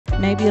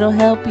Maybe it'll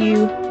help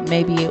you.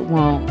 Maybe it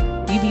won't.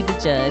 You be the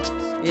judge.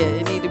 Yeah,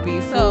 it need to be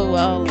So, full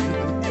well.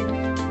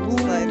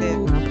 Like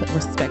that. I'll put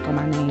respect on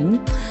my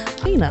name.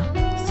 Kina,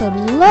 so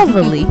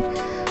lovely.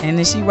 And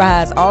then she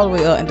rides all the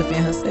way up and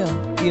defend herself.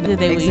 You know,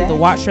 They will either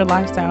watch your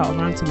lifestyle or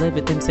learn to live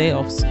it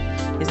themselves.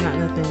 It's not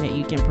nothing that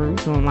you can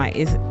prove to them. Like,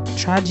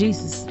 try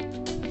Jesus.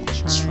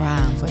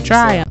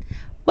 Try him.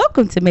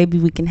 Welcome to Maybe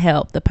We Can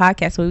Help, the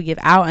podcast where we give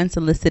our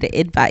unsolicited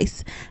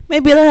advice.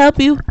 Maybe it'll help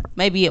you.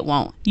 Maybe it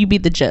won't. You be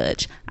the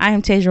judge. I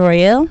am Tasia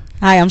Royale.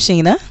 Hi, I'm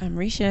Sheena. I'm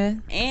Risha.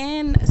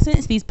 And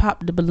since these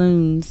pop the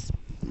balloons,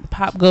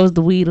 pop goes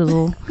the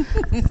weedle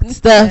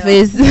stuff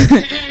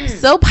is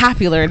so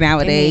popular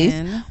nowadays,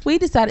 we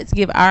decided to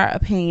give our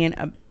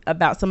opinion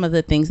about some of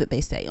the things that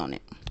they say on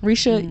it.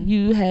 Risha,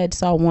 you had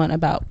saw one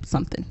about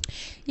something.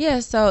 Yeah,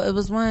 so it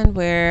was one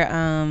where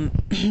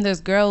this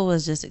girl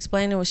was just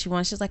explaining what she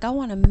wants. She's like, I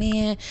want a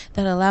man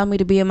that allow me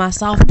to be in my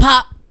soft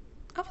pop.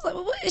 I was like,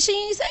 well, what? She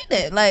ain't say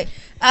that. Like,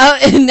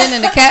 and then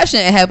in the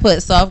caption it had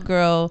put soft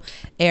girl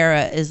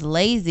era is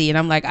lazy. And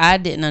I'm like, I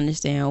didn't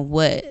understand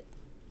what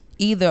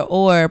either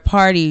or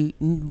party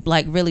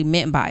like really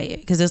meant by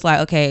it, because it's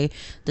like, okay,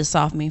 does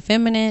soft mean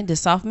feminine,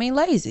 does soft mean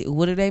lazy?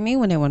 What do they mean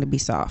when they want to be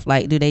soft?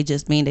 Like, do they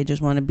just mean they just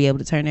want to be able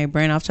to turn their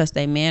brain off, trust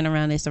their man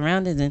around their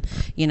surroundings, and,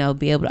 you know,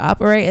 be able to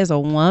operate as a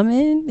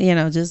woman, you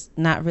know, just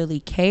not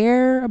really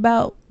care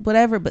about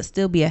whatever but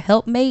still be a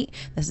helpmate?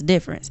 That's the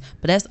difference.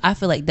 But I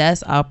feel like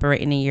that's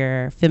operating in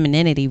your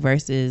femininity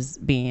versus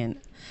being,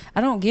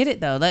 I don't get it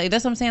though. Like,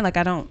 that's what I'm saying. Like,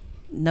 I don't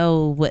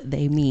know what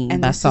they mean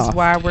And by this soft. is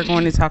why we're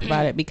going to talk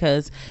about it,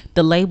 because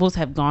the labels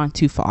have gone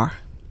too far.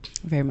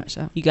 Very much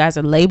so. You guys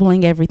are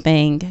labeling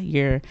everything.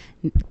 You're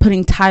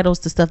putting titles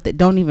to stuff that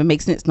don't even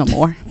make sense no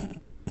more.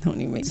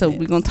 Don't even make So sense.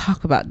 we're going to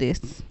talk about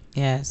this.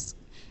 Yes.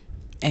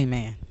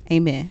 Amen.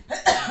 Amen.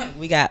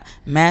 We got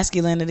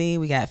masculinity,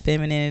 we got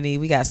femininity,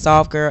 we got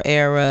soft girl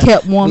era,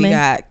 Kept woman. we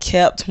got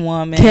kept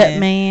woman, Kept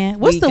man.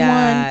 What's we the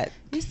got- one?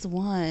 What's the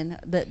one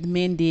that the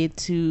men did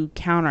to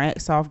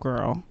counteract soft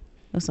girl?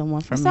 What's the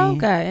one from Soft men?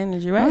 got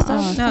energy, right?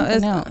 No,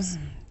 something else.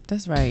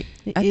 That's right.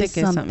 It I think is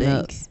it's something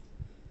else.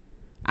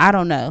 I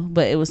don't know,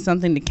 but it was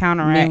something to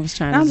counteract. Men was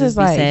trying And to I'm just just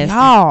be like, sassy.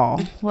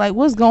 y'all, like,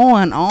 what's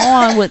going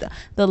on with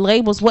the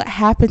labels? What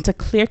happened to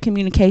clear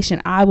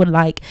communication? I would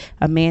like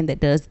a man that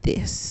does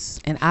this,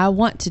 And I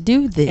want to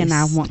do this. and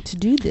I want to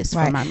do this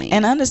for my man.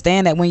 And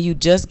understand that when you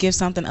just give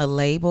something a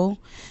label,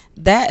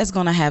 that is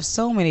going to have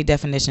so many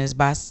definitions.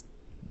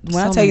 When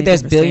I So tell you many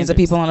there's different billions of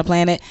standards. people on the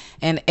planet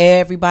and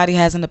everybody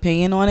has an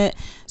opinion on it.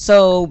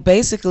 So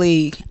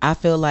basically, I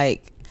feel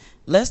like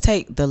let's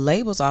take the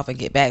labels off and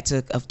get back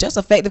to just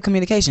effective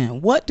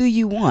communication. What do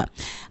you want?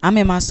 I'm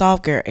in my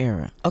soft girl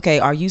era. Okay,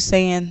 are you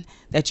saying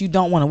that you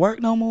don't want to work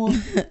no more?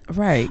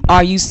 Right.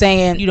 Are you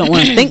saying you don't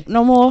want to think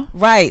no more?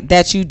 right,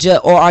 that you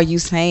just, or are you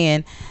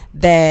saying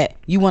that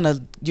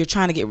you're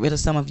trying to get rid of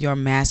some of your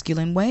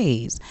masculine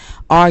ways?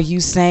 Are you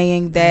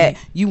saying that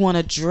you want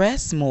to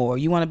dress more,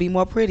 you want to be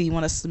more pretty, you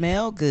want to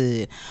smell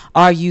good?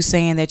 Are you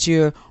saying that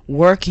you're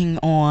working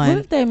on What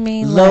if they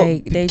mean low-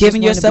 like they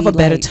giving just yourself wanna a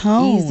better be, like,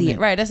 tone? easy?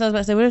 Right. That's what I was about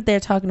to say. What if they're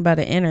talking about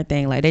an inner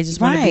thing? Like they just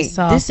want to be Right.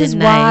 soft This is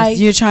and why nice.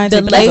 you're trying the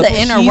to But that's label-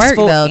 the inner work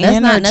peaceful though.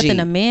 That's not energy. nothing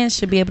a man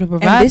should be able to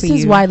provide And this for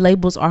is you. why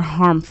labels are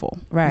harmful.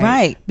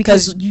 Right,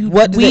 Because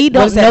what we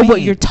does don't that know what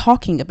mean? you're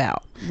talking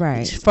about.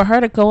 Right. For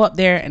her to go up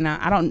there, and I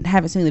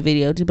haven't seen the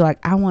video, to be like,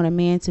 I want a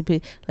man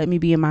to let me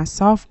be in my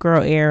soft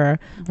girl era.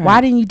 Right.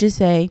 Why didn't you just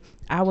say,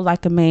 I would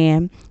like a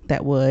man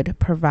that would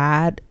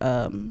provide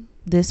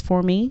this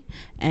for me,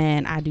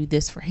 and I do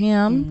this for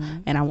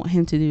him, and I want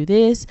him to do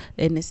this,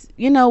 and it's,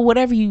 you know,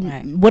 whatever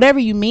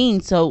you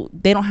mean, so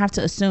they don't have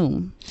to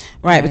assume.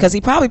 Right, because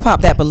he probably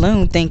popped that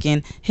balloon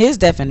thinking his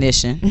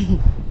definition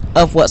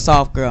of what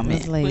soft girl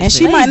meant, lazy. and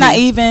she might not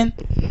even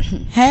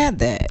had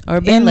that Or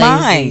been in lazy.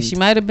 mind. She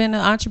might have been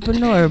an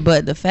entrepreneur,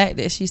 but the fact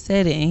that she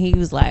said it and he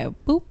was like,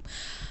 boop,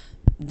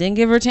 didn't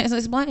give her a chance to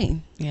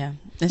explain. Yeah,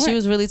 And she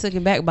was really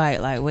taken back by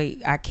it. Like,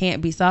 wait, I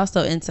can't be soft.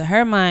 So into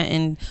her mind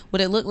and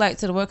what it looked like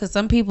to the world, because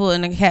some people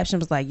in the caption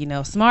was like, you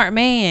know, smart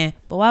man.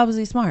 But why was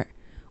he smart?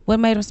 What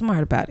made him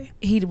smart about it?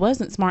 He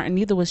wasn't smart, and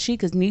neither was she,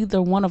 because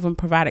neither one of them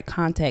provided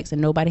context, and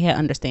nobody had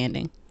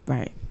understanding.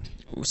 Right.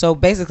 So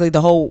basically,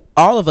 all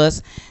of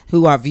us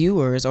who are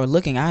viewers or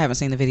looking, I haven't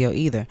seen the video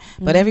either,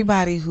 but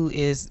everybody who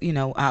is, you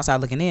know, outside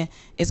looking in,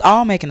 it's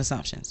all making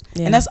assumptions.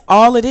 Yeah. And that's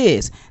all it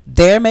is.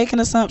 They're making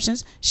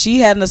assumptions. She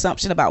had an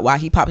assumption about why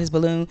he popped his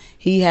balloon.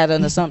 He had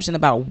an assumption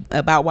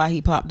about why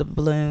he popped the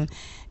balloon.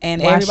 And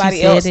Why she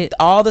everybody said else, it.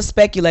 all the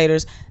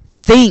speculators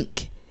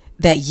think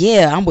that,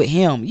 yeah, I'm with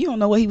him. You don't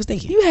know what he was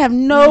thinking. You have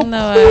no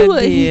clue.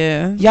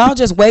 idea. Y'all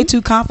just way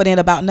too confident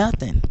about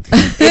nothing.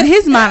 In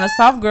his mind, a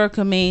soft girl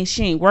could mean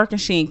she ain't working,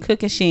 she ain't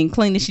cooking, she ain't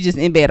cleaning, she just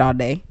in bed all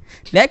day.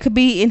 That could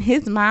be in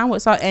his mind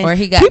what soft. And or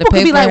he got people to pay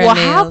could be for like, her well,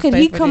 nails, how could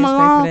pay he for come this, pay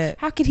for along? that.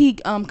 How could he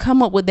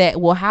come up with that?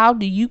 Well, how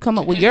do you come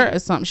up with your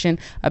assumption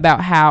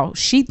about how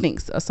she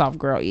thinks a soft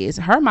girl is?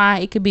 Her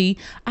mind, it could be,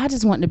 I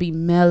just want to be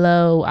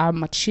mellow.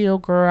 I'm a chill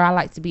girl. I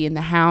like to be in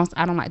the house.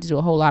 I don't like to do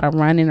a whole lot of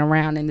running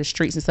around in the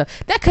streets and stuff.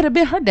 That could have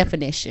been her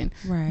definition.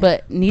 Right.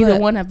 But neither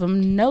But- one of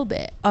them know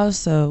that.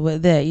 Also,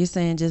 with that, you're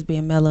saying just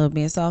being mellow,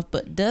 being soft,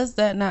 but does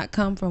that not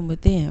come from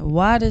within?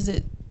 Why does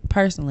it,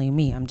 personally,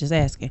 me, I'm just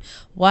asking,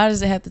 why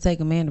does it have to take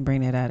a man to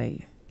bring that out of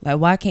you? Like,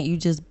 why can't you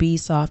just be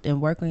soft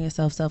and work on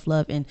yourself,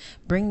 self-love, and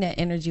bring that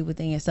energy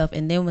within yourself?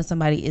 And then when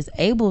somebody is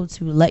able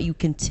to let you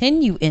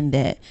continue in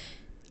that,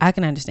 I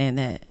can understand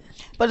that.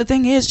 But the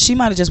thing is, she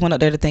might have just went up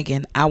there to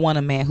thinking, I want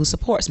a man who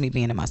supports me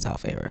being in my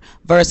soft era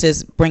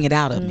versus bring it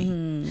out of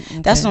me.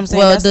 That's what I'm saying.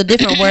 Well, That's the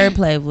different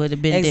wordplay would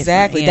have been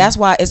exactly. different. Yeah. That's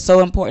why it's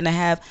so important to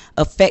have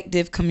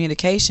effective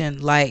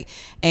communication. Like,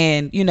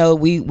 and you know,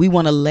 we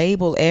want to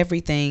label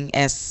everything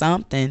as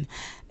something,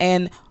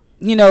 and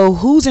you know,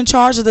 who's in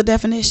charge of the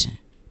definition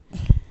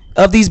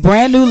of these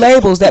brand new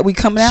labels that we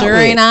coming out sure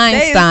with? ain't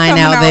Einstein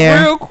out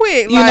there. real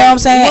quick. You know what I'm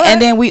saying?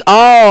 And then we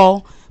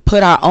all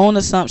put our own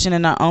assumption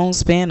and our own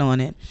spin on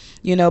it.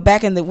 You know,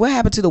 back in the, what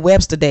happened to the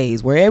Webster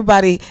days where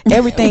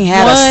everything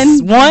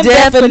had one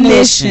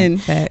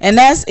definition, and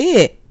that's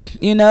it.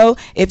 You know,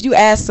 if you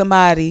ask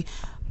somebody,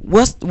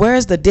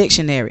 where's the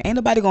dictionary? Ain't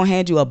nobody gonna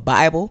hand you a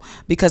Bible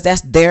because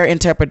that's their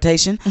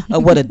interpretation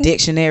of what a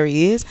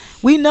dictionary is.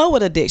 We know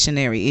what a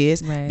dictionary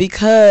is, right,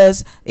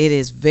 because it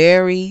is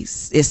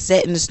it's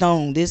set in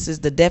stone. This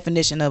is the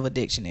definition of a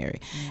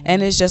dictionary.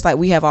 And it's just like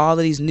we have all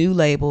of these new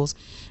labels,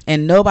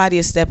 and nobody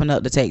is stepping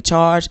up to take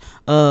charge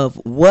of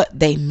what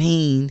they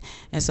mean.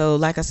 And so,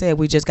 like I said,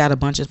 we just got a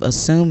bunch of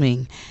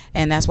assuming,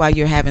 and that's why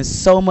you're having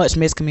so much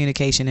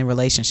miscommunication in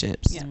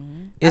relationships. Yeah.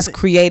 It's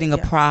creating a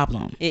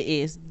problem. It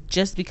is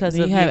just because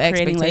you of have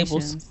creating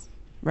expectations. labels.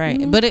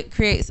 Right. But it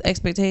creates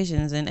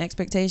expectations, and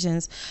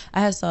expectations.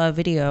 I had saw a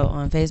video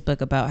on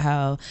Facebook about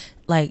how,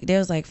 like, there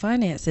was like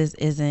finances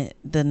isn't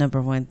the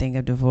number one thing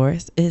of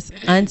divorce. It's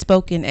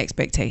unspoken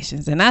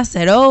expectations. And I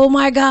said, oh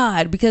my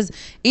God, because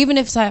even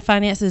if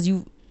finances,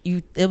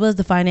 it was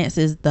the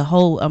finances, the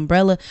whole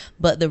umbrella,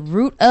 but the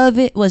root of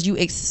it was you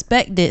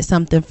expected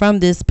something from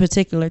this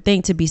particular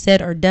thing to be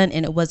said or done,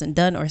 and it wasn't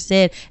done or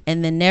said,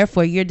 and then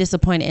therefore you're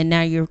disappointed, and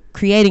now you're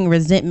creating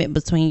resentment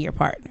between your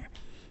partner.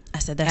 I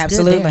said, that's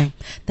Absolutely. good there.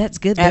 That's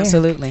good there.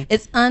 Absolutely.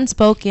 It's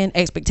unspoken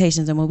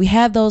expectations, and when we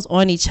have those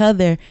on each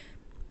other,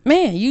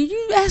 man,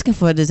 you asking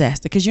for a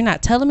disaster, because you're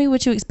not telling me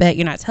what you expect,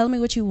 you're not telling me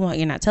what you want,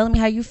 you're not telling me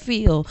how you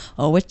feel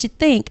or what you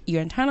think.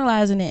 You're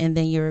internalizing it, and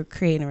then you're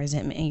creating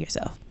resentment in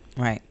yourself.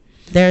 Right.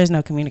 There is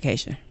no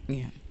communication.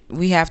 Yeah.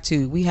 We have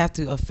to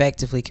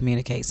effectively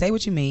communicate. Say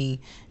what you mean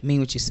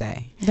what you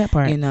say. That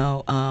part. You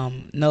know,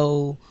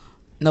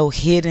 no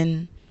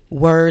hidden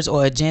words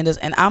or agendas.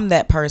 And I'm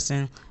that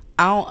person.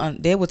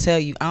 They will tell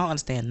you, I don't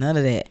understand none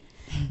of that.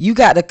 You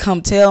got to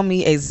come tell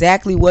me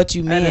exactly what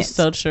you meant. That is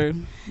so true.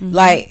 Mm-hmm.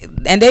 Like,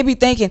 and they be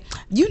thinking,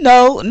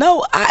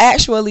 no, I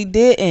actually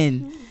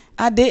didn't.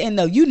 I didn't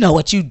know. You know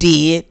what you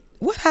did.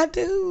 What I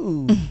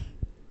do?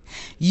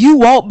 You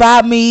walked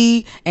by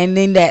me, and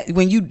then that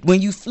when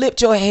you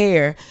flipped your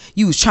hair,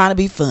 you was trying to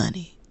be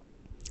funny.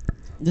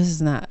 This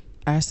is not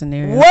our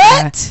scenario.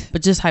 What?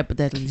 But just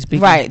hypothetically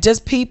speaking. Right,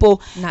 just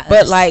people. Not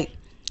but us. like,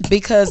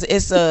 because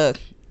it's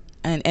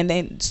and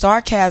then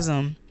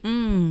sarcasm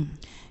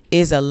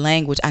is a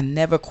language I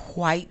never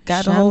quite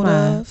got a hold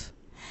of.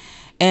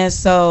 And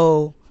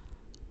so,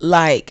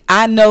 like,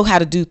 I know how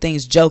to do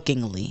things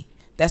jokingly.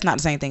 That's not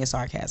the same thing as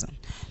sarcasm.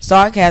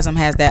 Sarcasm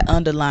has that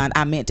underline,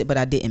 I meant it, but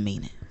I didn't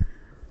mean it,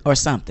 or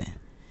something.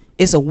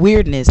 It's a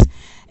weirdness.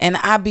 And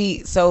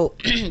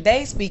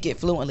they speak it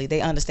fluently.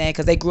 They understand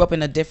because they grew up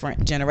in a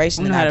different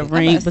generation. We know than how I to did.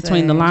 read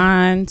between the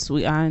lines.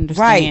 I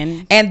understand.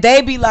 Right. And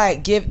they be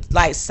like, give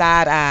like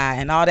side eye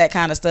and all that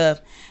kind of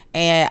stuff.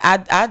 And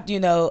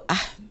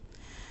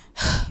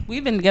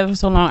we've been together for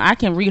so long, I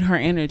can read her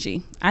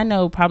energy. I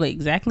know probably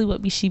exactly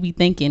what she be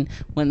thinking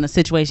when the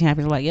situation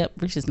happens. Like, yep,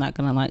 Rich is not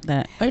gonna like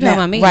that. Are you talking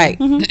about me? Right.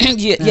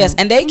 Mm-hmm. Yes,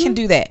 and they can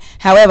do that.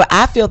 However,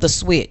 I feel the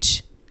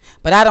switch,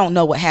 but I don't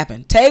know what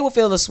happened. Tay will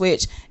feel the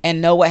switch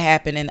and know what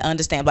happened and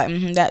understand. Like,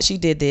 that she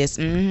did this.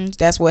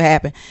 That's what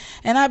happened.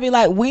 And I'd be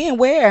like, when,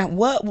 where,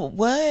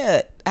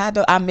 what?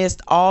 I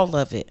missed all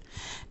of it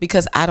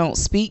because I don't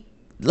speak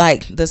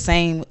like the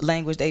same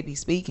language they be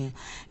speaking,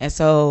 and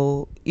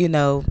so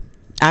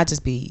I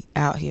just be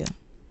out here.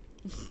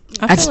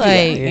 I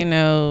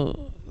feel like,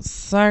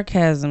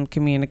 sarcasm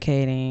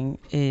communicating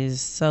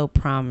is so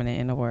prominent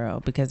in the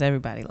world because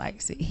everybody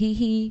likes it.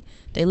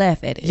 They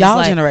laugh at it.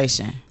 Y'all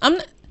generation.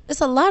 It's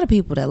a lot of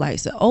people that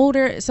likes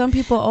it. Some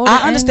people older.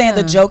 I understand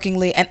the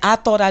jokingly, and I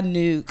thought I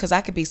knew because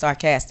I could be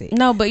sarcastic.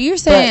 No, but you're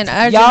saying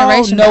our y'all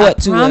generation. know I it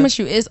too. promise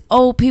you, it's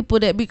old people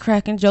that be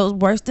cracking jokes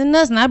worse than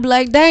us, and I be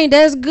like, dang,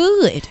 that's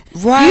good.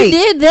 Right. You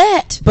did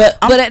that. But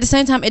at the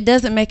same time, it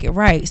doesn't make it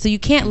right. So you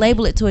can't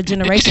label it to a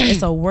generation.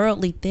 It's a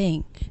worldly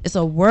thing. It's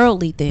a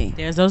worldly thing.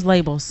 There's those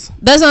labels.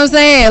 That's what I'm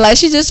saying. Like,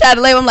 she just tried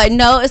to label. I'm like,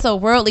 no, it's a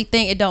worldly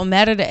thing. It don't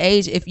matter the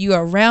age. If you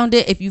are around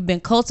it, if you've been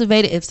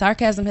cultivated, if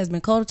sarcasm has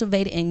been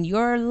cultivated in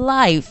your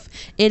life,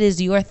 it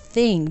is your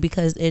thing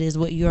because it is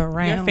what you're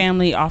around. Your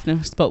family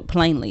often spoke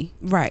plainly.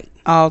 Right.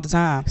 All the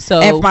time.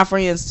 So, and for my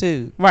friends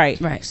too.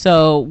 Right.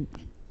 So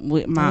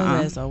with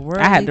my that's a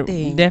worldly I had to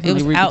thing. definitely it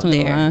was read out between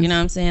the there. lines. You know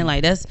what I'm saying?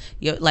 Like, that's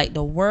your, like,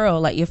 the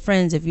world, like your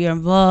friends. If you're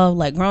involved,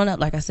 like growing up,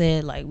 like I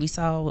said, like we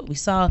saw what we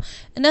saw,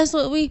 and that's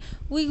what we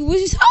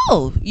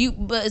saw.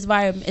 But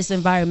it's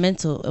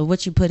environmental of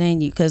what you put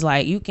in you, because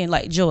like you can,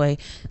 like Joy,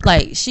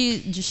 like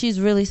she's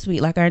really sweet,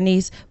 like our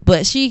niece,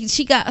 but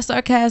she got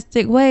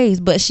sarcastic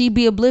ways, but she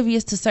be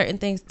oblivious to certain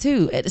things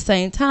too at the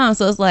same time.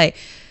 So it's like,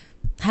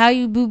 how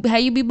you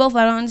be both,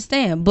 I don't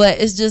understand, but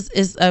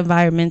it's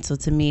environmental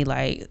to me.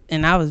 Like,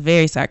 and I was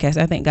very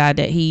sarcastic. I thank God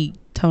that he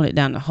toned it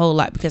down a whole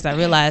lot, because I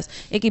realized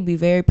it can be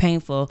very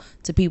painful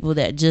to people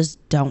that just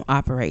don't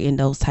operate in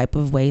those type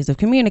of ways of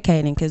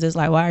communicating, because it's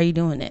like, why are you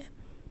doing that?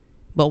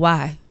 But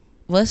why?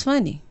 Well, it's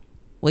funny.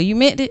 Well, you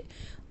meant it.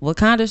 Well,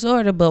 kind of,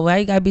 sort of, but why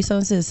you gotta be so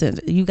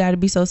sensitive? You gotta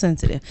be so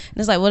sensitive. And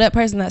it's like, well, that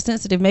person's not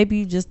sensitive. Maybe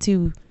you just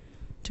too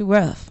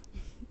rough.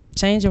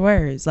 Change your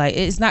words. Like,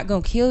 it's not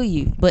gonna kill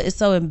you, but it's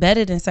so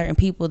embedded in certain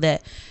people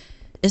that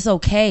it's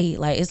okay.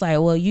 Like, it's like,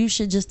 well, you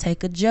should just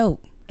take a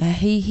joke and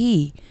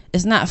he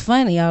it's not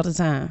funny all the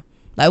time.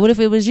 Like, what if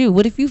it was you?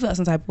 What if you felt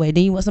some type of way?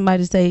 Then you want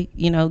somebody to say,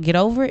 get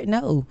over it?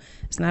 No,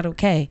 it's not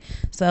okay.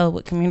 So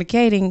with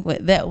communicating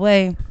with that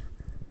way,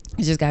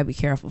 you just gotta be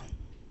careful.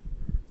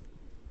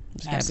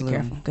 Just gotta be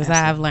careful, because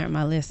I've learned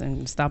my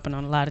lesson, stomping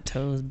on a lot of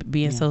toes,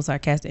 being so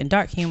sarcastic and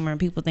dark humor. And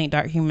people think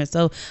dark humor is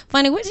so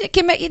funny, which it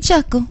can make you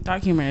chuckle.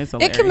 Dark humor is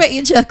hilarious. It can make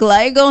you chuckle.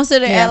 I ain't gonna sit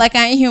there and act like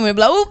I ain't human.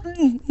 But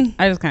like,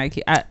 I just kind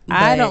of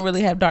I don't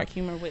really have dark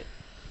humor with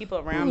people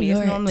around me.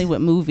 It's normally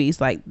with movies,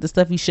 like the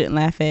stuff you shouldn't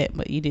laugh at,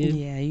 but you do.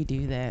 Yeah, you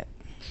do that.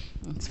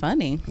 It's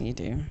funny. You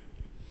do.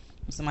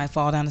 Somebody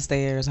fall down the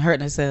stairs and hurt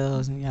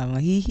themselves, and y'all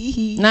like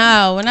hee.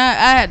 No, when I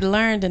had to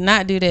learn to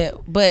not do that,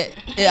 but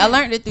I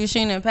learned it through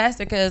Sheena and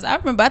Pastor, because I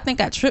remember I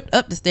think I tripped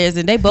up the stairs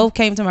and they both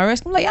came to my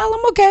rescue. I'm like, y'all,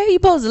 I'm okay. You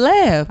supposed to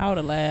laugh. I would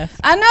have laughed.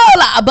 I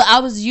know, but I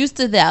was used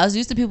to that. I was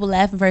used to people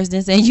laughing first,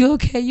 then saying, "You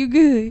okay? You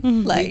good?"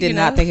 Like, we did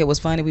not think it was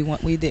funny.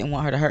 We didn't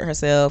want her to hurt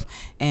herself,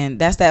 and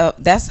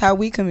that's how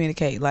we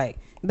communicate. Like,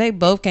 they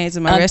both came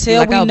to my rescue.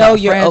 Until we know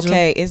you're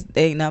okay, it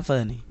ain't not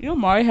funny.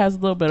 Mari has a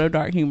little bit of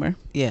dark humor.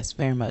 Yes,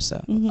 very much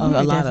so. Mm-hmm.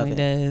 A lot of it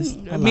does.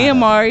 Me and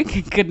Mari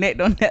can connect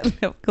on that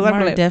level.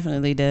 Mari like,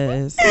 definitely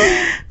does.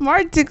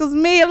 Mari tickles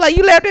me. I'm like,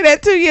 you laughed at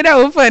that too? Yeah, that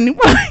was funny.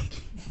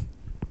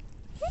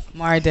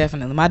 Mari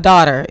definitely. My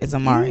daughter is a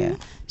Maria.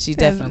 She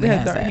definitely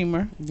has dark that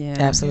humor. Yeah,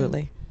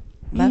 absolutely.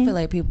 But I feel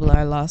like people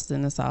are lost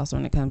in the sauce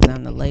when it comes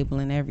down to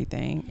labeling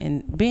everything,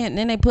 and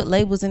then they put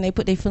labels and they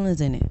put their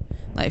feelings in it,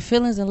 like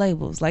feelings and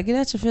labels. Like, get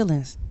out your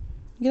feelings,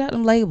 get out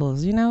them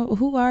labels.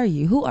 Who are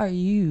you? Who are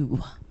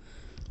you?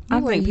 I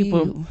think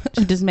people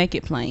should just make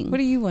it plain. What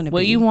do you want to be?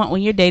 What you want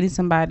when you're dating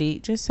somebody,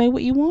 just say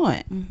what you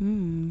want.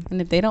 Mm-hmm.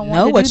 And if they don't want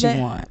know to what do you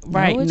that, want,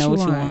 right? Know what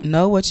you want.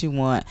 Know what you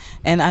want.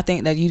 And I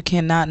think that you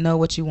cannot know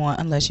what you want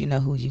unless you know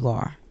who you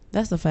are.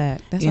 That's a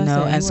fact. That's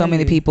and so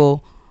many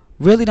people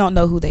really don't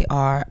know who they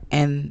are,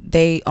 and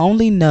they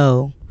only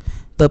know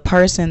the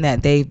person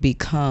that they've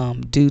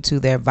become due to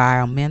their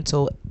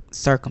environmental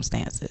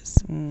circumstances.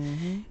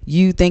 Mm-hmm.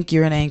 You think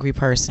you're an angry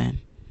person,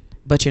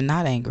 but you're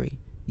not angry.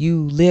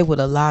 You live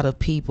with a lot of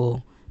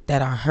people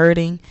that are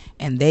hurting,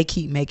 and they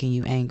keep making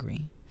you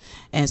angry.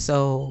 And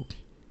so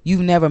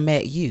you've never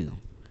met you.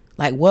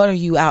 Like, what are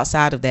you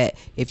outside of that?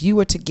 If you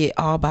were to get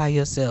all by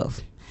yourself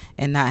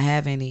and not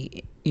have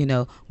any,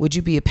 would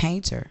you be a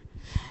painter?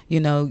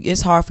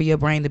 It's hard for your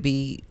brain to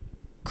be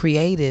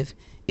creative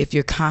if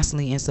you're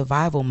constantly in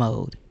survival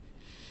mode.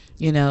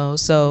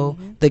 So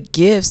the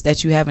gifts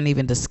that you haven't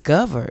even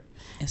discovered,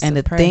 and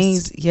the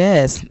things,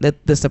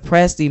 the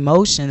suppressed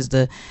emotions,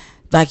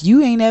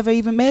 you ain't ever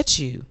even met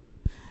you.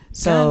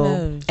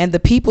 So, and the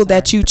people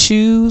that you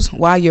choose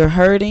while you're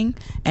hurting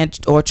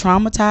or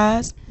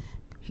traumatized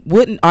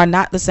are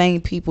not the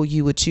same people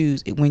you would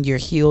choose when you're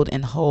healed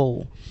and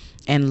whole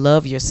and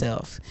love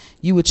yourself.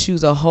 You would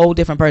choose a whole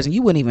different person.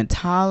 You wouldn't even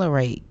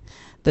tolerate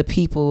the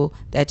people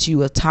that you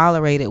have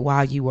tolerated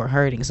while you were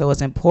hurting. So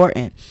it's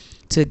important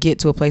to get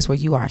to a place where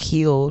you are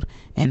healed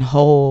and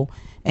whole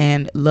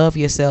and love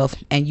yourself,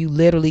 and you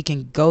literally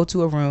can go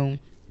to a room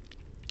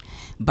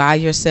by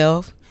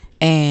yourself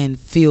and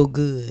feel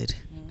good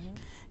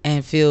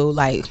and feel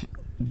like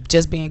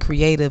just being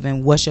creative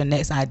and what's your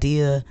next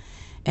idea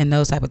and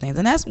those type of things.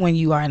 And that's when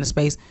you are in a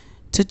space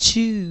to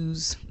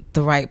choose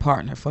the right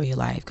partner for your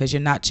life, because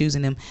you're not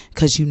choosing them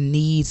because you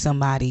need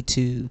somebody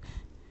to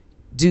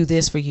do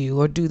this for you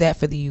or do that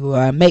for you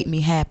or make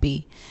me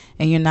happy,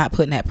 and you're not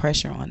putting that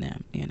pressure on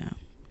them.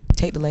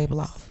 Take the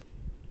label off.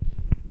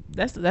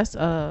 That's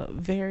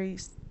very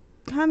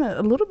kind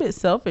of a little bit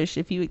selfish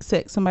if you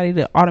expect somebody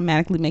to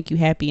automatically make you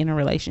happy in a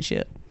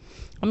relationship.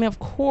 I mean, of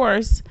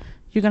course,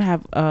 you're gonna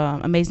have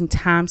amazing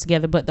times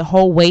together, but the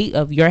whole weight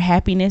of your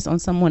happiness on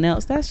someone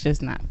else, that's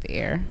just not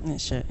fair.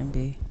 It shouldn't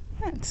be.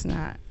 That's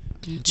not.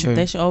 True.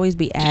 They should always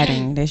be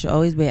adding. They should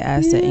always be an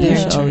asset. And you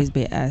Yeah. should always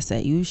be an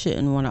asset. You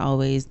shouldn't want to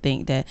always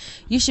think that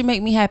you should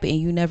make me happy and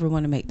you never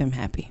want to make them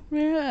happy.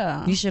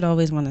 Yeah. You should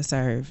always want to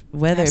serve,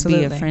 whether it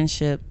Absolutely. be a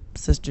friendship,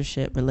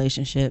 sistership,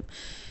 relationship.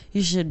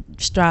 You should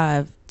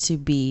strive to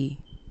be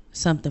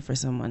something for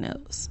someone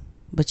else,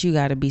 but you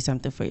got to be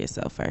something for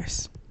yourself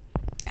first.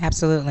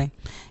 Absolutely.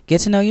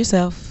 Get to know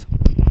yourself.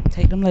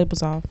 Take them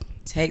labels off.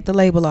 Take the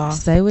label off.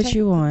 Say what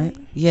you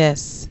want.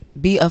 Yes.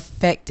 Be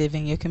effective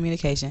in your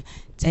communication.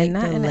 Take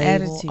not the in the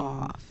label attitude.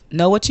 off.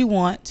 Know what you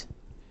want,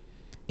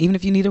 even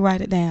if you need to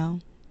write it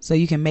down, so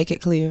you can make it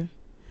clear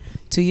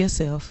to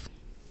yourself.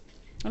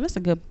 Oh, that's a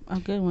good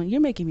one. You're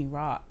making me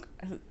rock.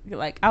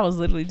 Like, I was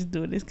literally just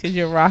doing this because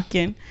you're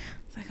rocking.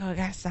 It's like, oh, I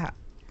gotta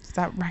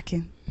stop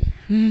rocking.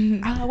 What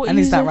I you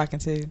need to stop said? rocking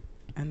too.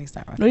 I need to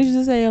stop rocking. What did you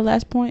just say? Your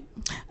last point?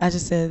 I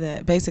just said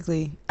that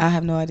basically I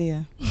have no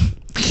idea.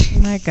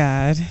 My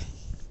God.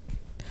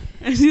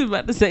 She was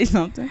about to say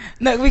something.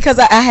 No, because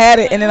I had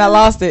it and then I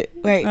lost it.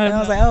 Wait, and I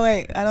was like, oh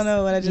wait, I don't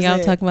know what I just Y'all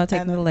said. talking about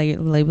taking the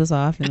labels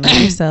off and know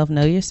yourself.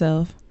 Know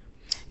yourself.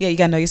 Yeah, you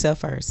gotta know yourself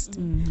first,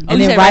 Oh, and you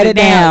then said write it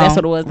down. That's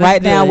what it was. That's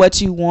Write down good. what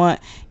you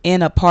want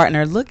in a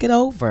partner. Look it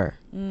over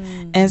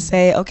and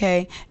say,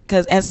 okay,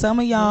 because as some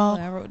of y'all,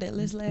 I wrote that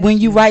list last when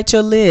you year. write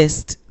your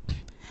list,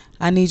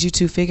 I need you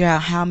to figure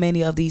out how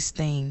many of these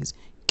things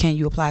can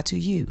you apply to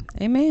you.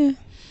 Amen.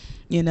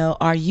 You know,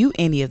 are you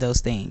any of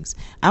those things?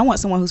 I want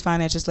someone who's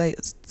financially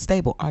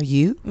stable. Are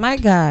you? My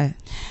God.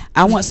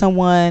 I want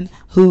someone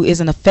who is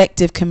an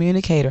effective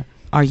communicator.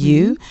 Are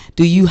you?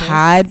 Do you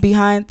hide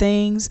behind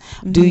things?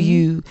 Do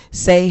you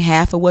say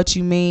half of what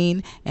you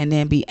mean and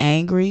then be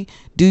angry?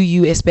 Do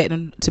you expect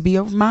them to be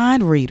a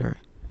mind reader?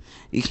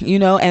 You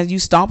know, and you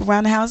stomp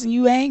around the house and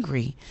you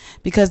angry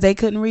because they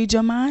couldn't read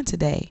your mind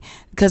today.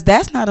 Because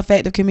that's not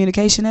effective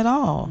communication at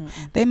all.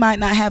 They might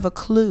not have a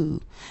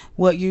clue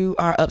what you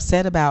are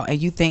upset about,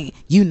 and you think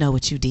you know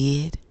what you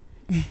did.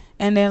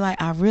 And they're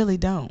like, I really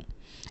don't.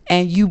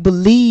 And you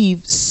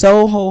believe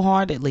so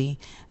wholeheartedly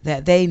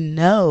that they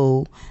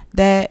know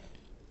that,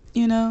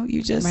 you know,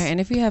 you just... Right. And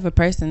if you have a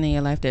person in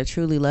your life that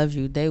truly loves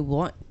you, they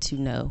want to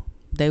know.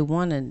 They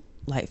want to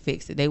like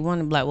fix it. They want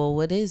to be like, well,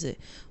 what is it?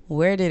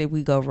 Where did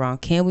we go wrong?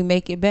 Can we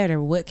make it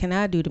better? What can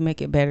I do to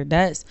make it better?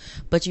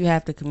 But you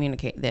have to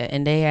communicate that,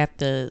 and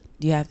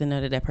you have to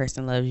know that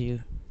person loves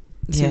you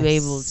to be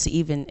able to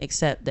even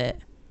accept that.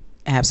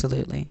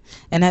 Absolutely.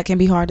 And that can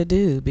be hard to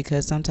do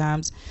because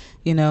sometimes,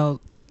 you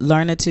know,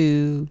 learning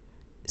to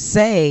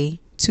say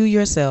to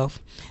yourself,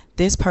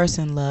 this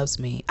person loves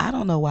me. I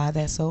don't know why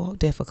that's so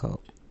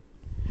difficult.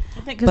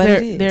 I think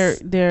because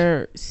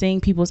they're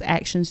seeing people's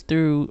actions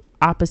through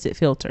opposite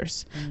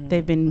filters.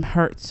 They've been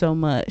hurt so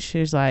much.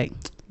 It's like,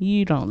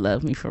 you don't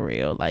love me for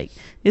real. Like,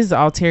 this is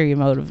ulterior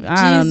motive.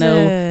 I don't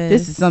know.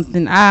 This is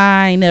something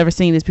I ain't never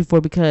seen this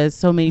before because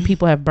so many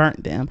people have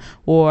burnt them,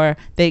 or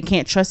they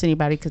can't trust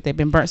anybody because they've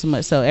been burnt so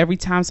much. So every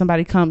time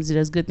somebody comes and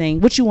does good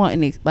thing, what you want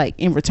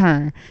in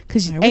return?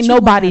 Because ain't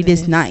nobody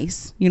this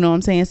nice. You know what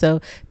I'm saying?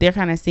 So they're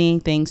kind of seeing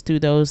things through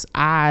those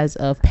eyes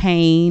of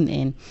pain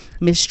and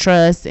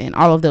mistrust and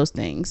all of those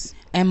things.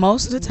 And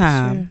most of the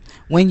time,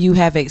 when you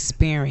have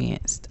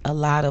experienced a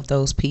lot of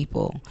those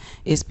people,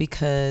 it's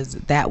because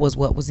that was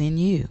what was in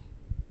you.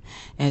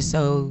 And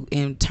so,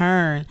 in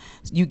turn,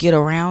 you get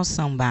around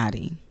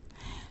somebody,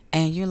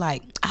 and you're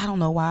like, I don't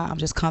know why, I'm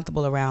just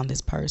comfortable around this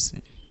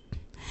person.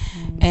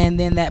 And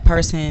then that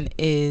person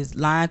is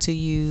lying to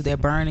you, they're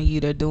burning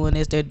you, they're doing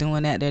this, they're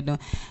doing that, they're doing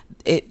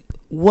it.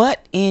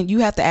 You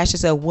have to ask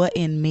yourself, what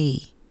in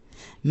me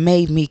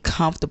made me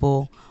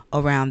comfortable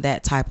around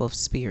that type of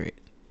spirit?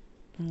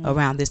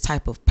 Around this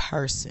type of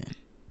person.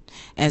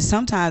 And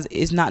sometimes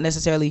it's not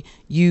necessarily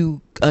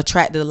you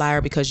attracted a liar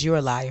because you're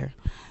a liar.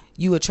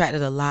 You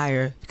attracted a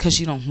liar because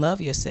you don't love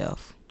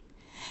yourself.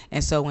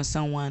 And so when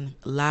someone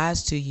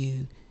lies to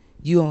you,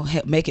 you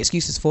don't make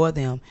excuses for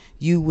them.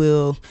 You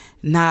will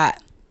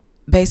not,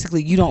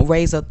 basically, you don't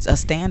raise a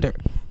standard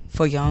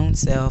for your own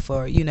self,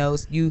 or, you know,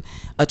 you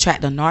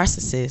attract a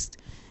narcissist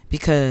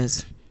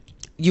because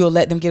you'll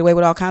let them get away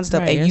with all kinds of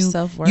stuff, right,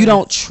 and you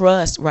don't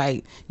trust,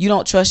 right? You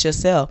don't trust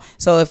yourself.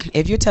 So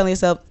if you're telling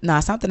yourself,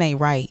 nah, something ain't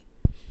right,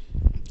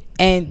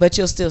 but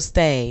you'll still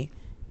stay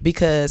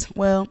because,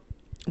 well,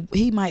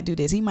 he might do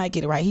this, he might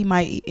get it right,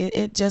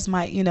 it just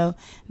might, you know.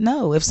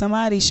 No, if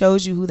somebody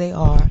shows you who they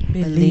are,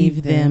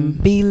 Believe them.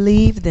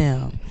 Believe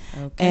them.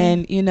 Okay.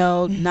 And, you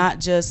know, not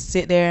just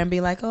sit there and be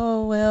like,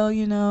 oh, well,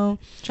 you know,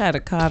 try to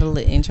coddle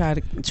it and try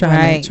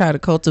to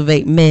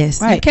cultivate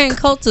mess. Right. You can't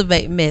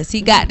cultivate mess.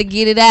 He got to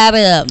get it out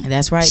of him.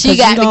 That's right. She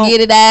got to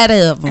get it out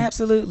of him.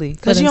 Absolutely.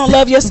 Because you don't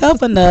love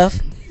yourself enough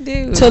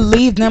Dude, to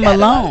leave them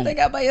alone. Think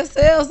out by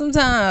yourself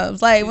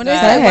sometimes. Like when they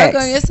say work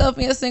on yourself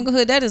and your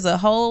singlehood, that is a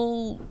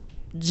whole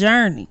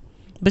journey.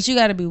 But you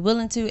got to be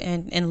willing to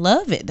and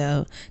love it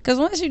though. Because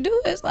once you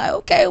do it, it's like,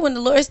 okay, when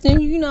the Lord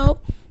sends you,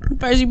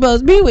 first you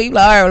supposed to be with, you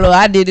like, all right, Lord,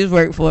 I did this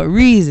work for a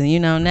reason,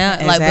 now.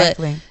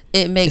 Exactly. Like,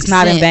 it makes it's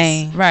not sense. in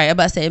vain. Right. I'm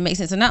about to say it makes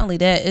sense. And not only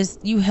that, it's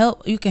you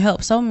can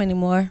help so many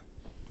more.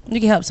 You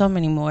can help so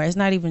many more. It's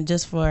not even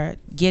just for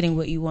getting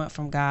what you want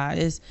from God.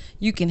 It's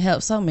you can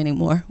help so many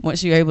more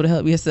once you're able to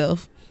help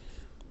yourself.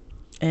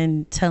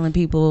 And telling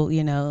people,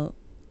 you know,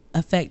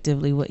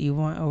 effectively what you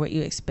want or what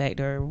you expect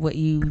or what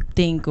you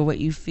think or what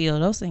you feel.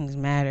 Those things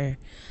matter.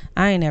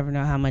 I ain't never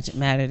know how much it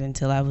mattered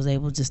until I was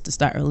able just to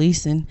start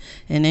releasing.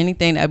 And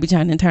anything that I be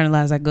trying to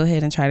internalize, I go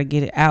ahead and try to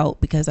get it out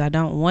because I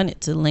don't want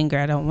it to linger.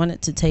 I don't want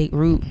it to take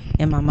root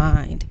in my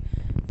mind.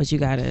 But you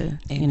gotta,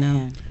 you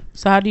know.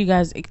 So how do you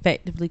guys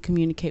effectively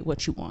communicate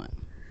what you want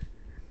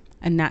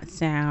and not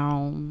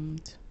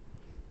sound,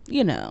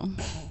 you know?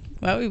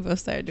 Why we both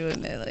start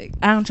doing that? Like,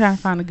 I'm trying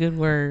to find a good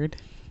word,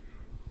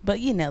 but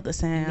you know the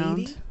sound.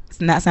 Needy?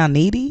 Does not sound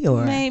needy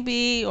or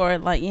maybe, or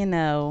like, you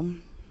know.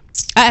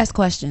 I ask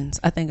questions.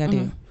 I think I do.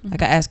 Mm-hmm.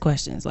 Like I ask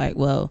questions. Like,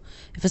 well,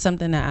 if it's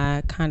something that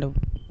I kind of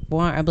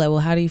want, I'm like, well,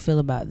 how do you feel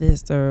about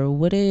this? Or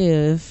what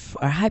if?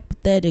 Or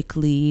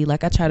hypothetically,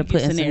 like I try to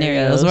put in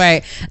scenarios,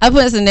 right? I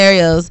put in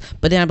scenarios,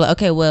 but then I'm like,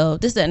 okay, well,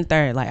 this, that, and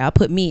third. Like I'll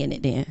put me in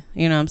it. Then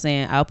you know what I'm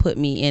saying? I'll put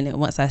me in it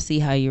once I see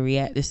how you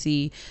react to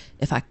see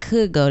if I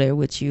could go there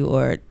with you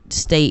or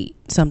state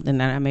something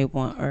that I may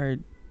want or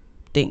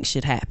think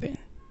should happen.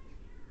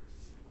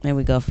 And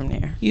we go from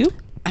there. You?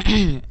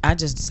 I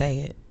just say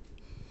it.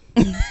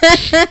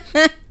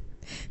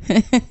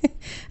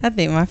 I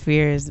think my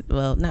fear is,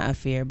 well, not a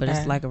fear, but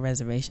it's like a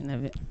reservation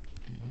of it.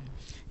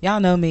 Y'all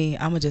know me.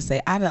 I'm gonna just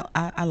say I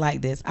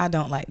like this. I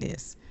don't like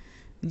this.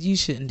 You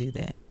shouldn't do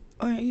that.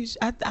 Or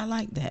I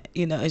like that.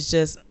 You know, it's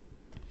just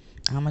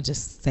I'm gonna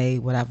just say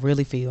what I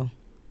really feel.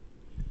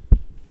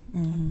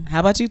 Mm-hmm. How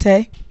about you,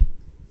 Tay?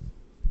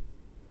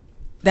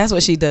 That's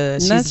what she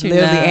does. She's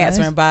literally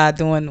answering by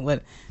doing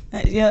what.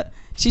 Yeah,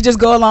 she just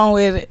go along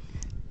with it.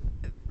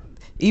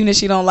 Even if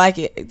she don't like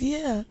it,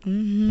 yeah.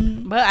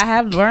 Mm-hmm. But I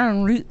have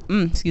learned,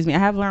 I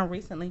have learned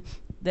recently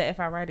that if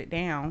I write it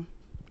down,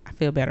 I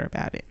feel better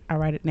about it. I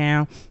write it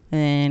down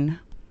and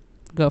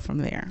go from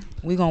there.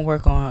 We're going to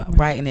work on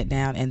writing it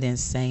down and then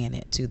saying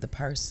it to the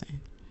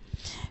person.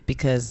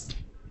 Because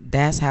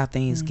that's how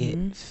things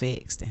get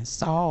fixed and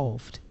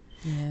solved.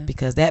 Yeah.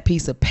 Because that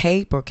piece of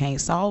paper can't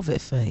solve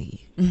it for you.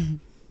 Mm-hmm.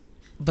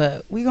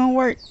 But we gonna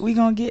work. We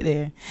gonna get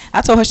there.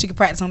 I told her she could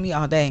practice on me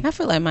all day. I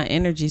feel like my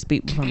energy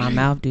speak before my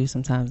mouth do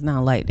sometimes. And I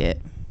don't like that.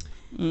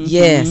 Mm-hmm.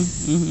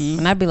 Yes. Mm-hmm.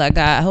 And I'd be like,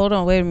 God, hold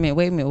on, wait a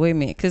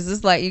minute. Because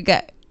it's like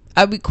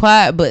I'd be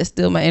quiet, but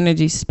still my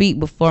energy speak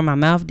before my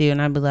mouth do.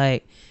 And I'd be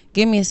like,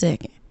 give me a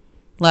second.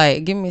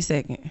 Like, give me a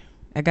second.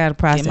 I gotta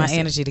process. Get my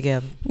energy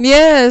together.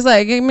 Yeah, it's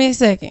like, give me a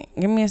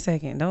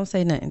second. Don't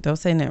say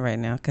nothing right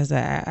now. Because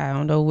I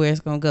don't know where it's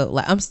gonna go.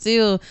 Like, I'm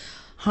still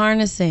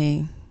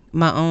harnessing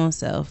my own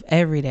self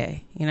every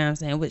day, you know what I'm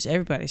saying, which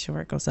everybody should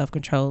work on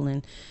self-control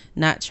and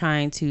not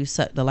trying to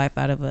suck the life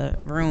out of a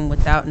room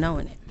without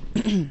knowing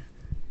it.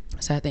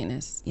 So I think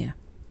that's, yeah.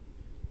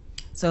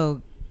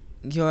 So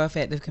your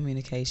effective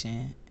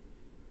communication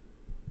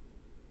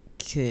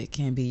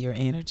can be your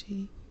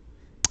energy.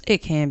 It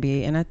can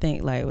be. And I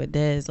think like with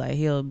Des, like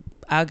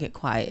I'll get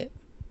quiet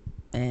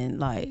and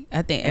like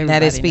I think everybody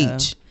that is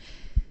speech.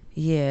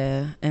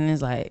 Yeah. And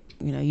it's like,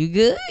 you know, you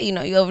good, you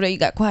know, you over there, you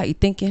got quiet, you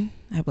thinking.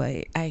 I'm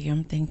like, I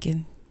am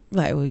thinking.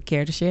 Like, would you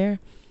care to share?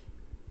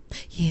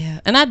 Yeah.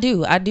 And I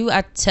do. I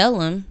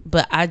tell him,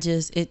 but I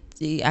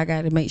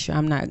got to make sure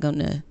I'm not going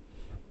to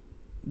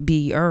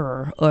be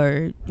or,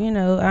 you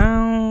know, I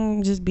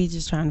don't just be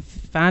just trying to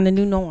find a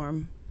new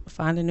norm.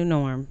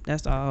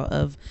 That's all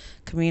of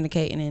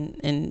communicating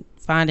and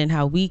finding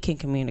how we can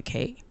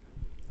communicate.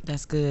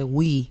 That's good.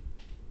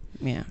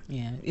 Yeah.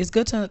 It's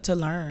good to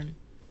learn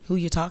who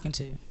you're talking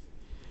to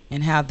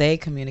and how they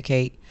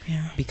communicate.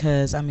 Yeah.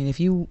 Because I mean, if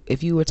you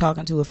were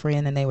talking to a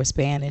friend and they were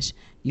Spanish,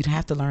 you'd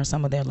have to learn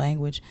some of their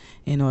language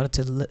in order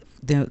to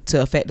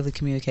effectively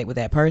communicate with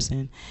that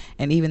person.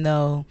 And even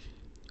though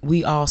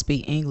we all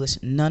speak English,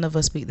 none of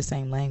us speak the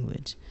same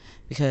language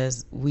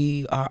because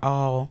we are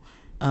all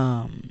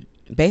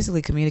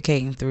basically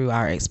communicating through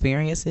our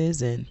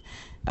experiences and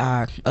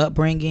our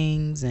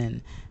upbringings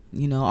and,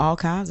 you know, all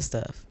kinds of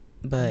stuff.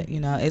 But, you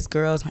know, it's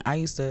girls.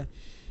 I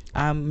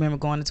remember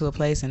going into a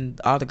place and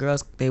all the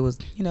girls, they was,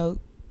 you know,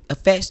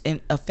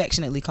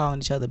 affectionately calling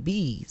each other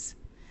bees.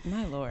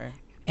 My Lord.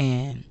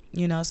 And,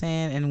 you know what I'm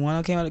saying? And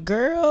one came out,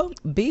 girl,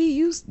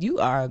 B, you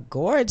are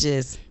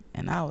gorgeous.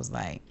 And I was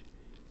like,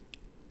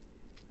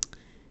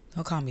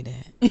 don't call me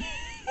that.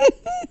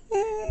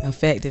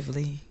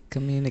 Effectively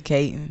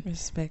communicating.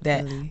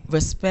 Respectfully.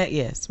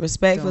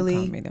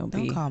 Respectfully.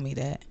 Don't call me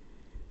that.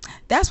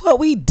 That's what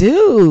we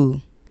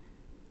do.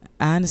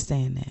 I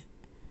understand that.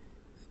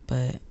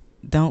 But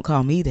don't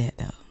call me that,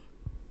 though.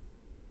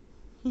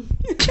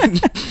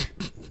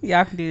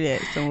 Y'all can do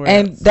that somewhere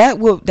and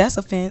else. That's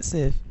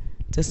offensive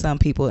to some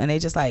people, and they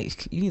just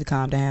like, you need to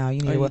calm down.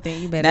 You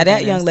better. Now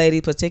that young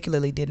lady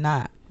particularly did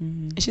not.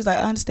 Mm-hmm. And she's like,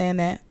 I understand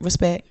that,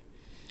 respect,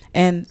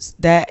 and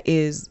that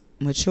is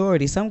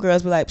maturity. Some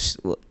girls be like,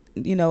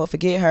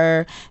 forget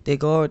her. They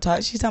go over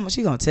talk. She's talking about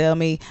she gonna tell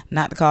me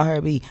not to call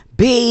her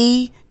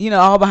B,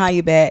 all behind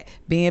your back,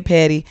 being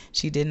petty.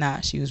 She did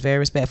not. She was very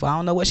respectful. I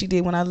don't know what she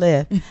did when I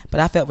left, but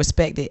I felt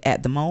respected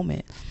at the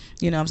moment.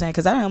 You know what I'm saying?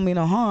 Because I don't mean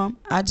no harm.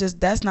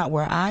 That's not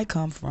where I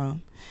come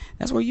from.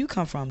 That's where you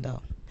come from,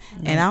 though.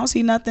 Mm-hmm. And I don't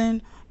see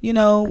nothing,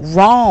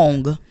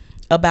 wrong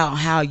about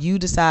how you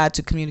decide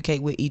to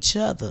communicate with each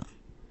other.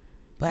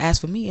 But as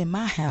for me in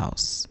my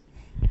house,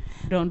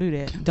 don't do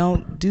that.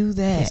 Don't do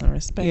that.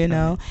 Respect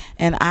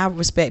And I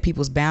respect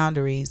people's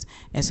boundaries,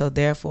 and so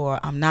therefore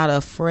I'm not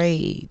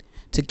afraid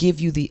to give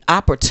you the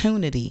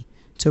opportunity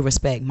to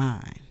respect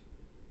mine.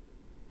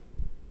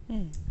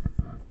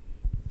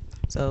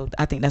 So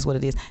I think that's what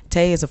it is.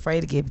 Tay is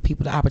afraid to give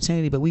people the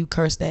opportunity, but we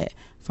curse that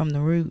from the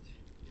root.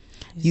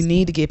 You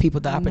need to give people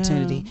the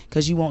opportunity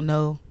because you won't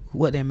know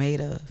what they're made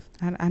of.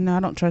 I know. I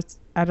don't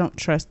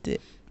trust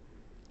it.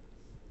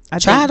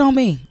 Try it on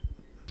me.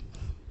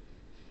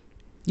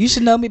 You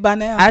should know me by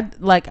now.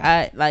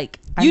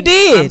 You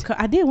did.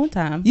 I did one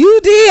time.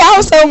 You did. I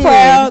was so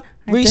proud.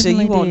 I Risha,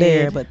 you weren't did.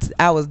 there, but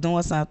I was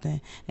doing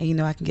something,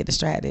 and I can get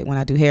distracted when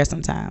I do hair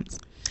sometimes.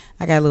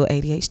 I got a little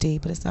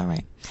ADHD, but it's all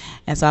right.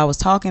 And so I was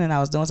talking and I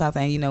was doing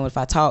something. And, if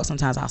I talk,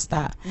 sometimes I'll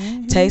stop.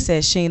 Mm-hmm. Tay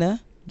says, Sheena,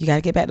 you got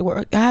to get back to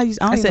work. I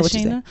said,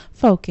 Sheena,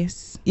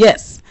 focus.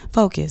 Yes,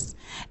 focus.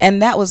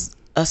 And that was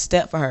a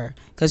step for her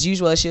because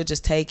usually she'll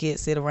just take it,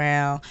 sit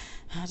around.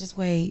 I'll just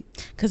wait.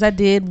 Because I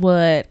did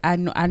what I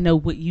know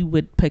what you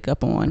would pick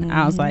up on. Mm-hmm.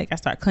 I was like, I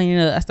start cleaning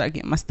up. I start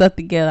getting my stuff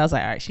together. I was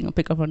like, all right, she's going to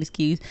pick up on these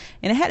cues.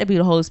 And it had to be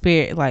the Holy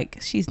Spirit. Like,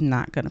 she's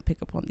not going to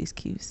pick up on these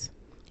cues.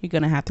 You're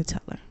going to have to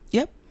tell her.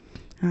 Yep.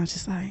 I was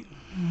just like,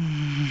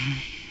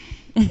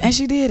 and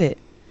she did it.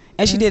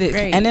 And she did it.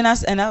 Great. And then I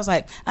was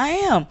like, I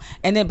am.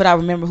 And then, but I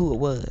remember who it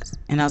was.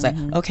 And I was like,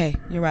 okay,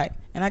 you're right.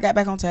 And I got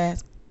back on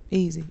task.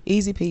 Easy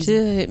peasy.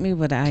 She'll hit me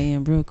with an I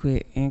am real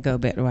quick and go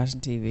back to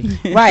watching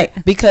TV. Right.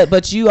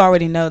 But you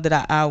already know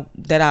that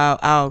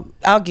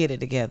I'll get it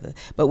together.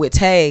 But with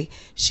Tay,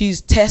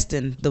 she's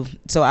testing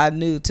so I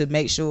knew to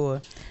make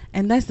sure.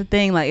 And that's the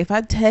thing, like if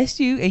I test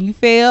you and you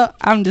fail,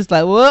 I'm just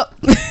like, well,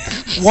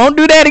 won't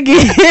do that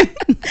again.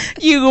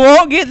 You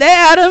won't get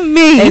that out of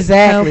me.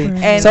 Exactly.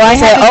 And so I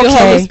said,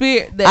 okay, Holy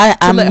Spirit to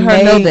let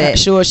her know that.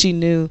 Sure she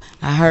knew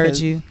I heard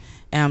you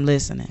and I'm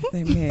listening.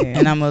 Amen.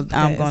 And I'm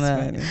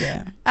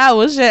gonna I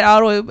was shut all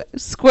the way back,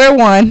 square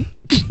one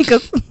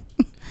because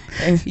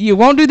you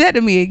won't do that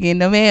to me again,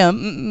 no ma'am.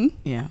 Mm-mm.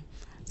 Yeah.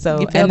 So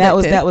and that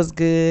was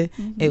good.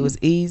 Mm-hmm. It was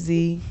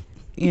easy,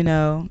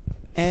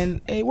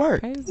 and it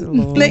worked. Praise the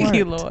Lord. Thank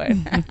you, Lord.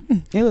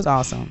 It was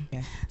awesome.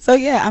 Yeah. So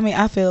yeah,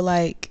 I feel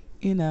like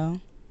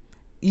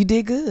you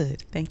did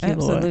good. Thank you,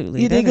 Absolutely. Lord.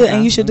 You did good,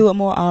 and you should do it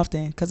more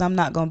often because I'm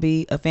not gonna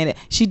be offended.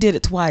 She did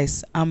it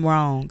twice. I'm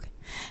wrong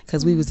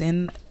because we was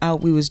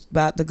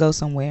about to go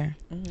somewhere,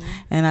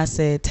 and I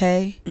said,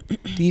 Tay,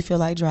 do you feel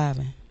like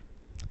driving?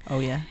 Oh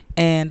yeah.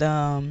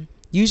 And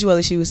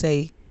usually she would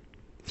say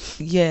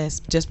yes,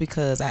 just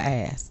because I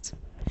asked,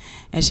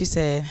 and she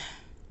said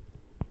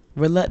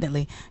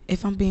reluctantly,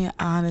 if I'm being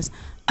honest,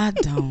 I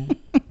don't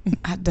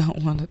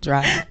want to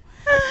drive.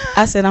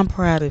 I said, I'm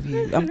proud of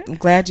you. I'm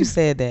glad you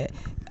said that.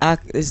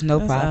 It's no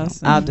problem.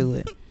 Awesome. I'll do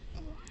it.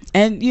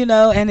 And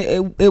and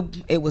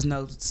it was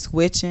no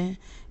switching,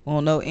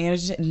 well, no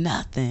energy,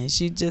 nothing.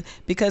 She just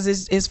because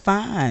it's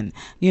fine.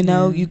 You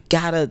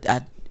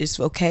gotta. It's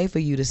okay for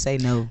you to say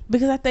no.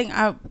 Because I think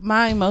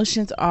my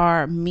emotions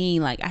are me.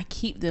 Like I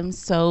keep them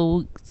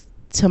so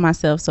to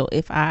myself. So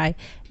if I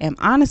am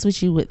honest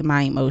with you with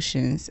my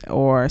emotions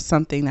or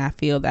something that I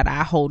feel that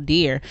I hold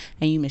dear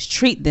and you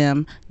mistreat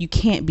them, you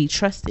can't be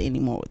trusted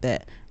anymore with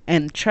that.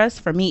 And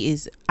trust for me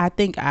is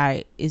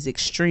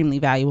extremely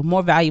valuable,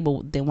 more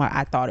valuable than what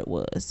I thought it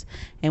was.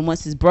 And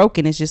once it's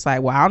broken, it's just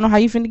like, well, I don't know how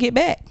you finna get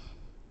back.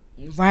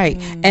 Right.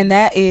 And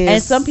that is,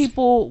 and some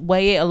people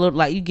weigh it a little,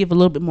 like you give a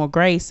little bit more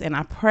grace, and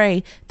I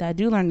pray that I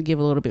do learn to give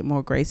a little bit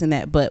more grace in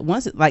that. But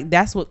once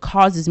that's what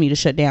causes me to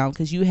shut down,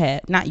 because you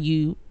have, not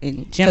you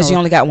in general, because you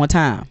only got one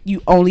time,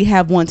 you only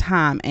have one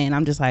time, and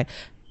I'm just like,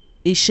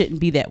 it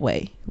shouldn't be that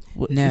way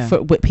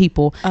with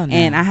people. Oh, no.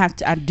 And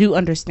I do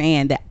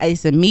understand that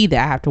it's a me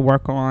that I have to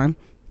work on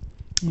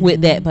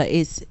with that, but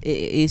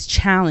it's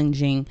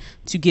challenging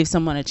to give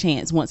someone a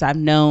chance once I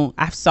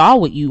saw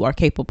what you are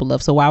capable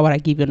of. So why would I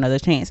give you another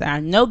chance? And I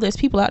know there's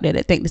people out there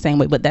that think the same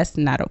way, but that's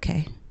not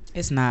okay.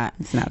 It's not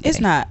okay. It's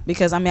not,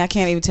 because I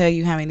can't even tell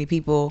you how many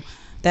people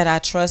that I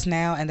trust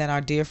now and that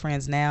are dear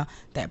friends now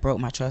that broke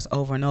my trust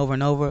over and over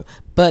and over,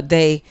 but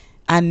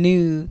I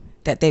knew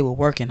that they were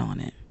working on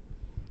it.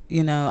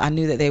 I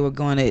knew that they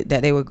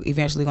were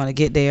eventually going to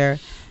get there.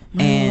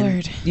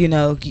 And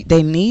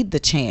they need the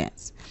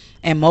chance.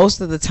 And most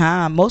of the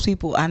time, most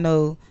people, I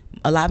know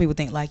a lot of people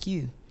think like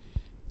you.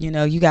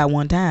 You got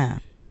one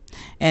time.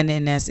 And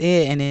then that's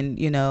it. And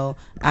then,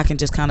 I can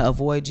just kind of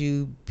avoid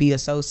you, be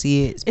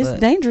associates. It's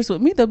dangerous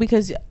with me, though,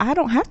 because I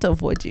don't have to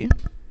avoid you.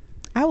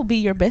 I will be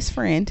your best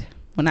friend.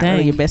 Well, not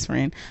really your best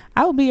friend.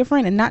 I will be your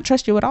friend and not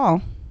trust you at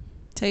all.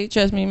 Tell you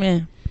trust me,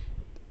 man.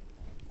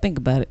 Think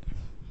about it.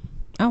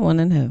 I want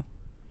to know.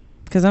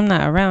 Because I'm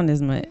not around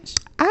as much.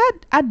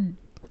 I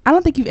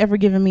don't think you've ever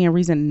given me a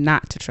reason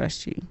not to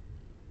trust you.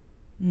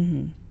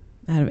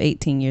 Out of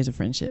 18 years of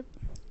friendship.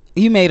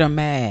 You made her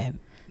mad,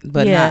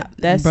 but not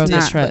that's broke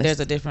not. trust. But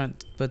there's a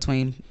difference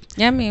between.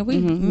 Yeah, I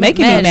mean,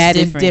 Making me mad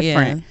is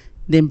different yeah.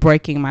 than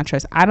breaking my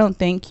trust. I don't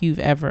think you've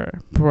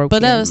ever broken.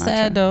 But that was my sad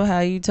trust. though,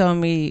 how you told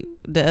me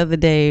the other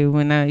day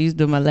when I used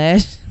to do my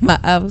lash, my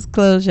eyes was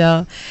closed,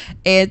 y'all.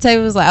 And Tay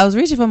was like, I was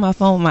reaching for my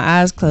phone with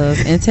my eyes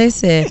closed. And Tay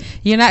said,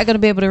 you're not going to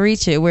be able to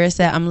reach it where it's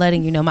at. I'm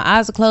letting you know. My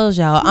eyes are closed,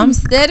 y'all. I'm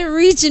steady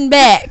reaching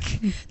back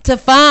to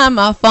find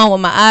my phone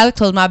with my eyes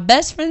closed. My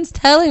best friend's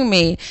telling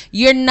me,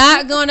 you're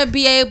not going to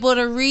be able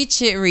to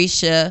reach it,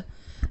 Risha.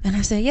 And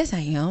I said, yes, I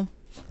am.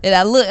 And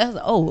I looked, I was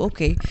like, oh,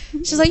 okay.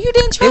 She's like, you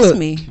didn't trust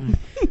me. And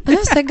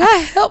I said,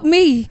 God help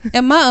me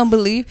and my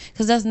unbelief,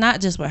 because that's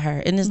not just with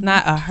her, and it's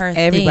not a her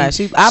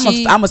Everybody, thing.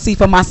 I'm a see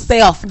for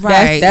myself.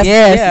 Right.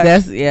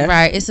 That's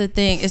Right. It's a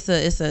thing. It's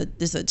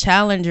a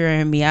challenger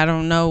in me. I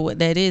don't know what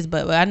that is,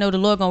 but I know the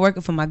Lord gonna work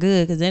it for my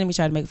good, because the enemy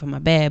tried to make it for my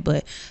bad.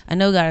 But I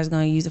know God is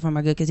gonna use it for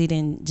my good, because He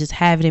didn't just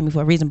have it in me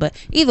for a reason. But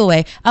either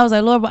way, I was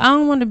like, Lord, but I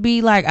don't want to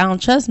be like, I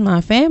don't trust my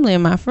family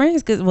and my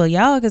friends, because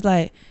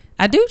like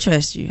I do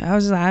trust you. I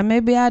was just like,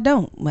 maybe I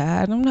don't. But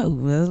I don't know.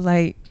 It was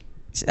like,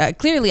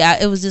 clearly,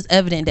 it was just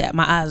evident that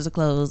my eyes are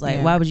closed.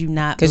 Like, why would you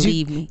not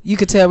believe me? You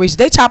could tell, Rich,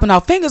 they chopping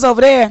off fingers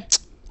over there.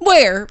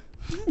 Where?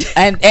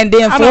 And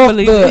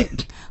then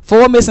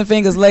 4 missing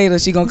fingers later,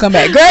 she gonna come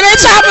back. Girl, they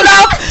chopping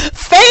off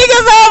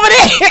fingers over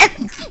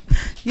there.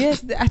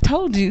 Yes, I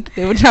told you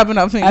they were chopping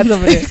off fingers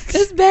over there.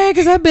 It's bad,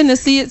 because I've been a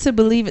see it to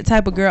believe it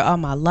type of girl all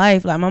my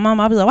life. Like my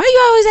mom, I was like, why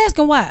you always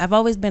asking why? I've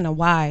always been a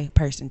why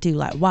person too.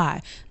 Like,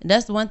 why? And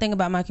that's the one thing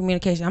about my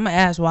communication. I'm gonna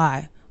ask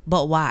why,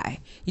 but why?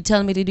 You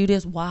telling me to do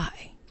this? Why?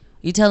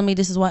 You telling me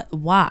this is what?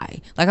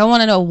 Why? Like, I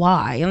want to know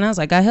why. And I was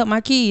like, I help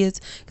my kids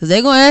because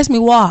they're gonna ask me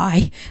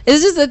why.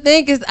 It's just a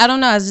thing, because I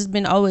don't know. I've just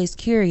been always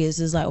curious.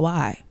 It's like,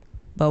 why?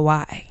 But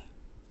why?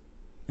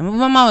 And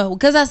my mom,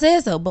 because I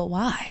said so. But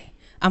why?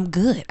 I'm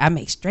good. I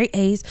make straight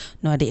A's.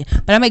 No, I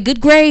didn't. But I make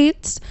good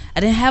grades.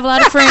 I didn't have a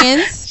lot of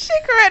friends. She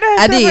corrected herself.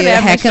 I did.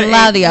 I couldn't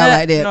lie to y'all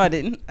like that. No, I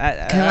didn't.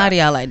 Couldn't lie to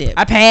y'all like that.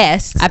 I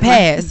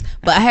passed.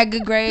 But I had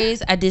good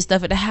grades. I did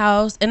stuff at the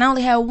house, and I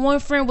only had one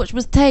friend, which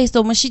was Tay.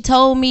 So when she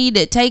told me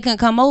that Tay couldn't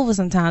come over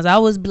sometimes, I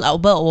was like,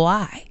 but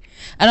why?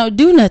 I don't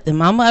do nothing,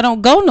 mama. I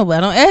don't go nowhere.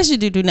 I don't ask you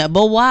to do nothing.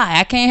 But why?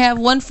 I can't have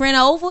one friend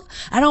over?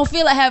 I don't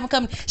feel like having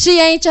company. She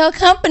ain't your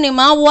company,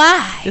 mom.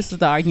 Why? This is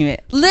the argument.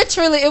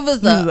 Literally, it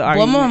was the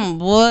argument.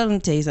 Boy, let me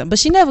tell you something. But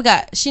she never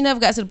got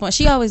to the point.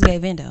 She always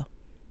gave in though,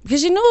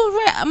 because you knew it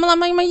was right. I'm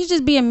like, man, you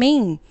just being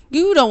mean.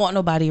 You don't want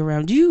nobody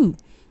around you.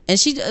 And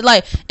she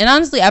and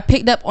honestly, I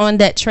picked up on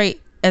that trait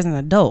as an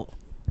adult.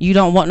 You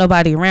don't want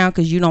nobody around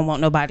because you don't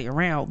want nobody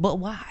around. But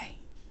why?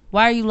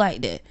 Why are you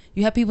like that?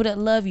 You have people that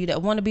love you,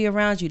 that want to be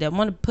around you, that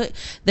want to put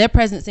their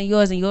presence in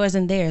yours and yours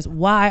in theirs.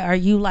 Why are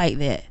you like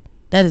that?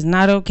 That is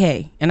not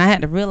okay. And I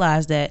had to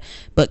realize that.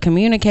 But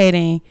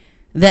communicating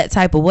that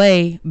type of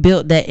way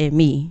built that in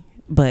me.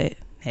 But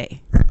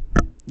hey,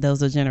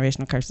 those are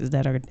generational curses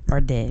that are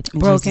dead. In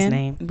Jesus'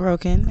 name.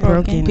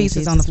 Broken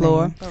pieces on the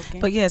floor.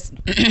 But yes,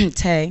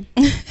 Tay.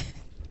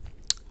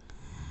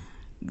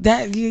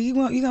 That you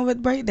gonna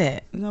break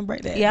that. You're gonna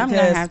break that. Yeah, I'm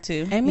gonna have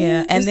to.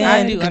 Yeah, and then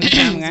I do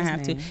understand. I'm gonna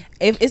have to.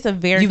 It's a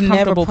very you've never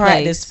comfortable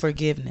practiced place.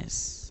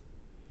 forgiveness.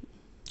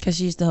 Because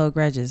she used to hold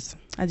grudges.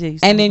 I did.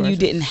 And then you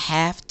didn't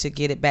have to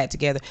get it back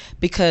together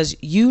because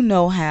you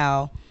know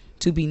how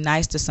to be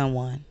nice to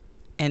someone,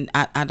 and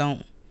I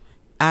don't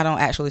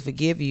actually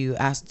forgive you.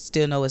 I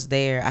still know it's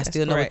there. I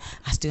still know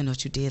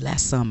what you did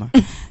last summer.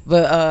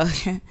 but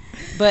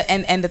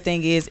and the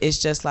thing is, it's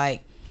just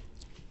like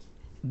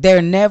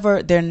they're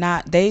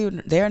not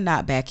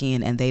back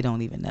in, and they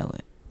don't even know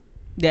it.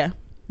 Yeah,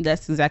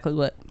 that's exactly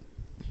what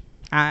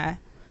I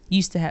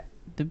used to have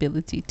the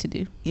ability to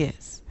do.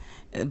 Yes,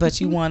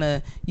 but you want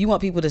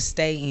people to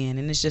stay in,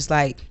 and it's just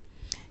like,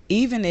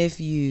 even if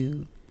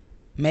you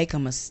make a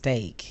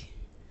mistake,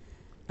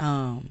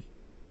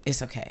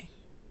 it's okay.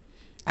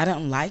 I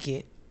don't like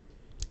it,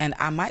 and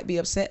I might be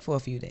upset for a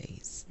few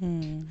days.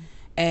 And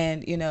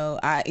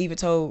I even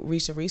told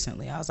Risha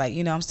recently, I was like,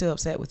 I'm still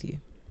upset with you.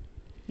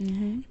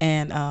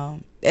 And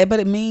but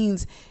it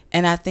means,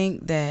 and I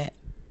think that,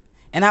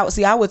 and I would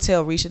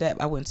tell Risha that.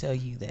 I wouldn't tell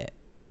you that.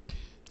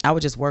 I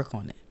would just work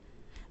on it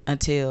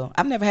until,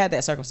 I've never had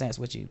that circumstance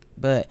with you,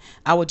 but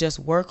I would just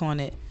work on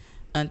it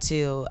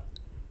until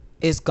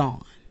it's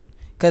gone.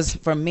 Because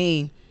for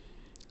me,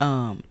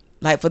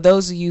 like for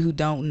those of you who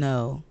don't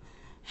know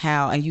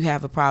how, and you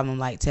have a problem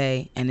like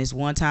Tay, and it's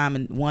one time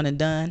and one and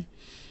done,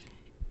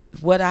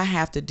 what I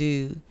have to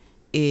do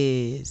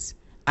is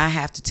I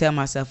have to tell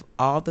myself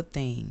all the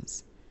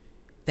things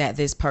that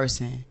this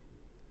person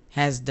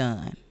has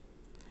done,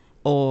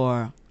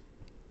 or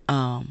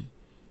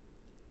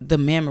the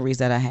memories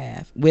that I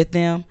have with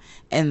them,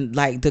 and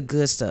like the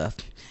good stuff.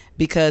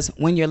 Because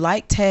when you're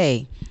like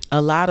Tay,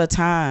 a lot of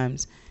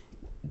times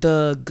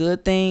the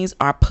good things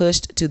are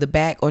pushed to the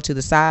back or to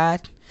the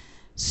side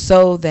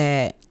so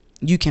that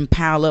you can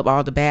pile up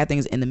all the bad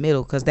things in the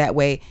middle, because that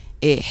way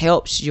it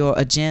helps your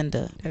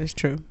agenda. That is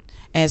true.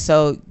 And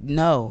so,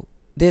 no,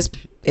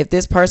 if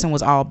this person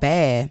was all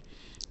bad,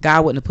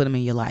 God wouldn't have put them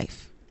in your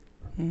life.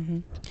 Mm-hmm.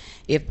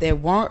 If they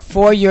weren't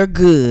for your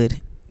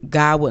good,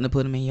 God wouldn't have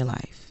put them in your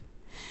life.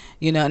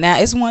 You know, now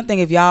it's one thing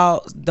if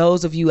y'all,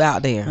 those of you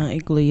out there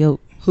Equally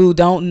yoked. who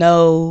don't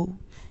know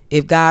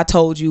if God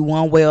told you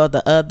one way or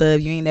the other,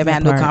 you ain't never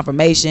had no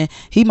confirmation,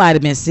 he might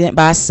have been sent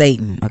by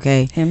Satan,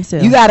 okay?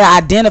 Himself. You got to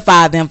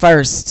identify them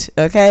first,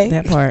 okay?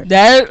 That part.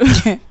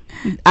 That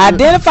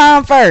Identify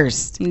them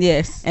first.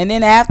 yes. And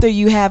then after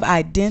you have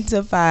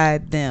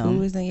identified Who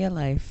them, is in your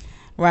life?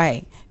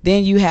 right,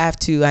 then you have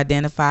to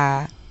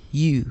identify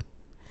you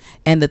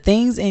and the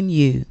things in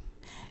you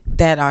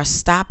that are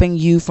stopping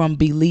you from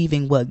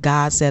believing what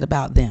God said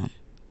about them.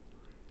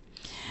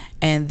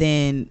 And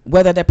then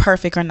whether they're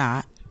perfect or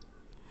not,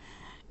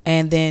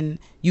 and then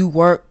you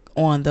work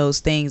on those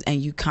things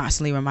and you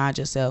constantly remind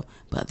yourself,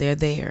 but they're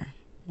there.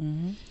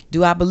 Mm-hmm.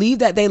 Do I believe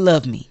that they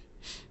love me?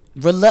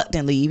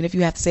 Reluctantly, even if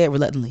you have to say it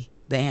reluctantly,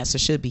 the answer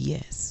should be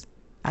yes.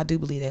 I do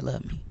believe they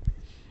love me.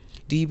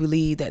 Do you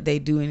believe that they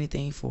do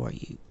anything for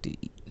you?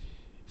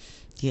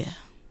 Yeah,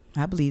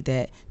 I believe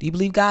that. Do you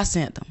believe God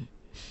sent them?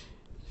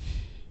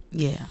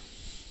 Yeah,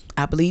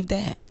 I believe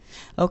that.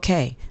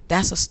 Okay,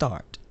 that's a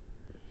start.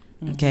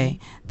 Okay,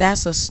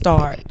 that's a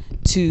start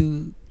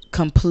to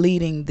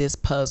completing this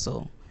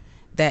puzzle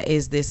that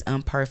is this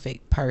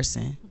imperfect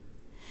person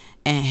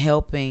and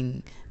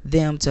helping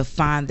them to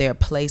find their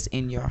place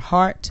in your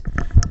heart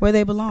where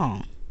they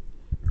belong.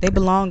 They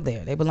belong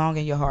there. They belong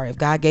in your heart. If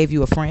God gave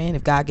you a friend,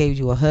 if God gave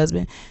you a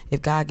husband,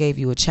 if God gave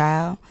you a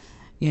child,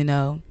 you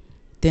know,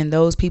 then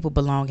those people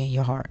belong in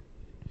your heart.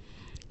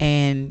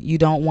 And you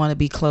don't want to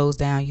be closed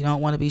down. You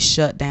don't want to be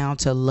shut down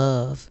to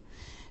love,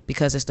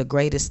 because it's the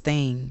greatest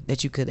thing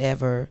that you could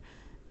ever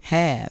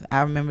have.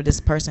 I remember this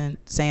person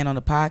saying on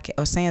the podcast,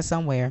 or saying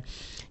somewhere,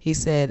 he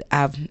said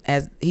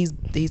he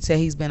said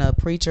he's been a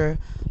preacher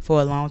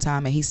for a long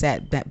time, and he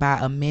sat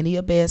by many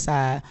a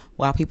bedside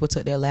while people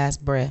took their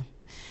last breath,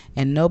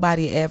 and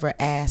nobody ever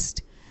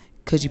asked,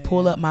 could you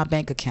pull up my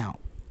bank account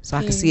so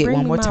I can see it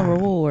one more time?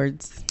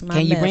 Rewards.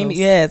 Can you bring me?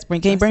 Yes,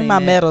 can you bring my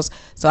medals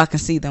so I can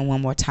see them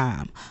one more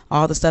time?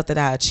 All the stuff that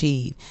I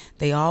achieved.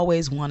 They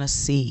always want to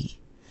see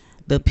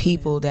the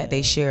people that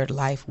they shared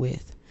life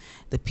with,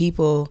 the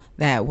people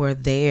that were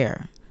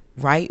there,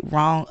 right,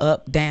 wrong,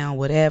 up, down,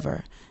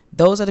 whatever.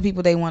 Those are the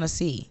people they want to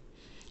see.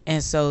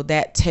 And so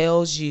that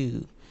tells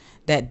you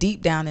that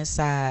deep down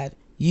inside,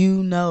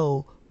 you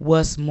know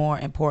what's more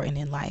important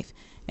in life.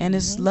 And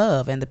it's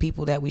love and the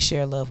people that we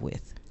share love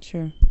with.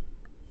 True.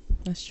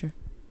 That's true.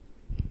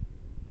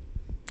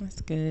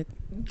 That's good.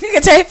 Look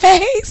at your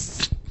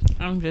face.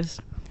 I'm just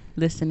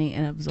listening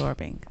and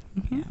absorbing.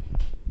 Yeah.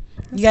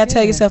 You got to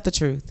tell yourself the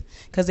truth,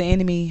 because the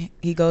enemy,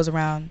 he goes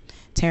around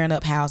tearing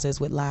up houses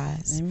with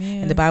lies.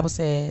 Amen. And the Bible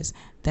says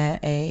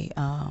that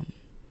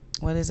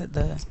what is it?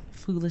 The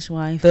Foolish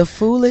wife.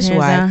 foolish Tears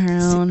wife down her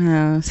own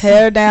house.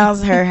 tear down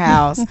her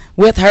house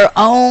with her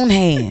own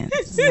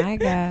hands. My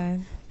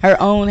God. Her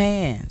own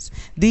hands.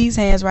 These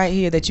hands right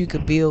here that you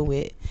could build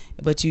with,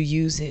 but you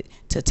use it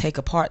to take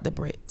apart the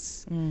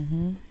bricks.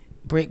 Mm-hmm.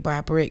 Brick by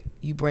brick,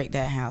 you break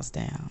that house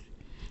down.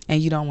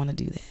 And you don't want to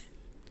do that.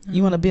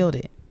 You want to build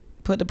it.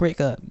 Put the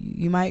brick up.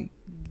 You might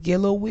get a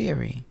little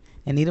weary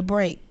and need a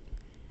break,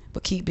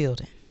 but keep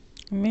building.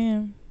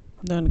 Amen.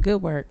 Doing the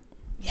good work.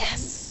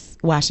 Yes.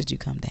 Why should you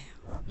come down?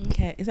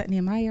 Okay, is that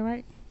Nehemiah,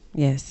 right?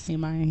 Yes.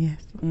 Nehemiah, yes.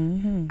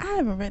 Mm-hmm. I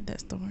haven't read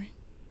that story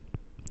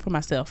for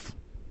myself.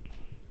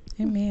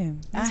 Amen.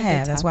 I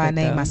have. That's why I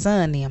named my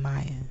son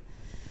Nehemiah.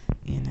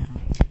 You know.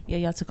 Yeah,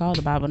 y'all took all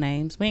the Bible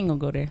names. We ain't gonna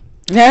go there.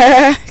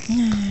 Yeah.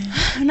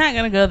 I'm not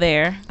gonna go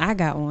there. I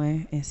got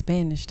one in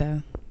Spanish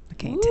though. I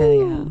can't tell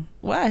y'all.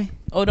 Why?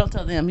 Oh, don't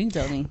tell them. You can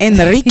tell me.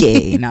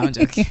 Enrique. No, I'm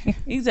joking.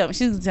 You can tell me.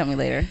 She's gonna tell me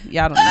later.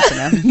 Y'all don't need to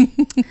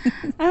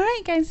know. All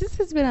right, guys. This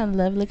has been a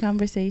lovely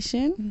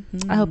conversation.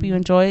 I hope you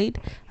enjoyed.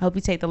 I hope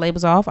you take the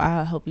labels off.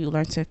 I hope you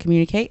learn to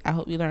communicate. I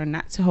hope you learn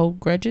not to hold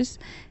grudges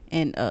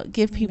and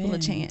give people a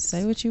chance.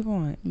 Say what you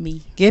want.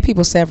 Me. Give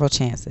people several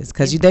chances,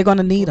 because they're going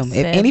to need them.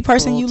 If any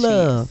person you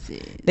love,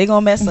 they're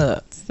going to mess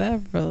up.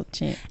 Several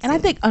chances. And I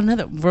think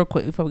another, real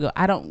quick before we go,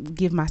 I don't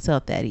give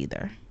myself that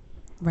either.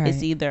 Right.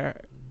 It's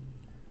either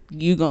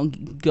you going to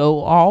go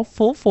all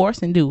full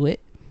force and do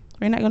it,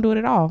 or you're not going to do it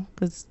at all,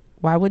 because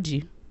why would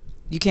you?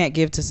 You can't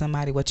give to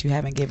somebody what you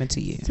haven't given to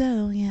you.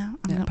 So, yeah,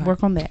 I'm going to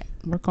work on that.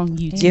 Work on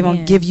you.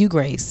 Amen. Give you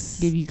grace.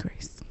 Give you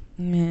grace.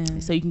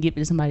 Amen. So you can give it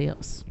to somebody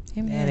else.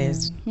 That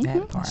is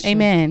that part.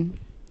 Amen.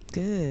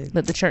 Good.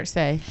 Let the church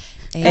say.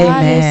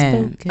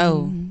 Amen.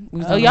 Oh,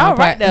 Oh, y'all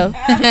right though.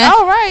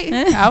 All right.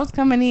 I was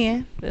coming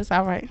in. That's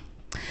all right.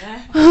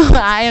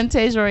 I am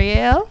Tasia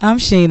Royale. I'm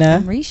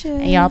Sheena. Risha.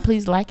 And y'all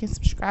please like and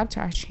subscribe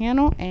to our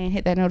channel and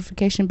hit that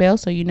notification bell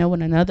so you know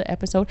when another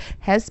episode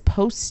has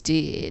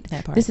posted.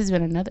 That part. This has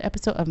been another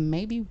episode of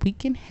Maybe We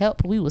Can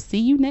Help. We will see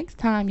you next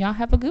time. Y'all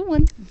have a good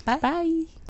one. Bye. Bye.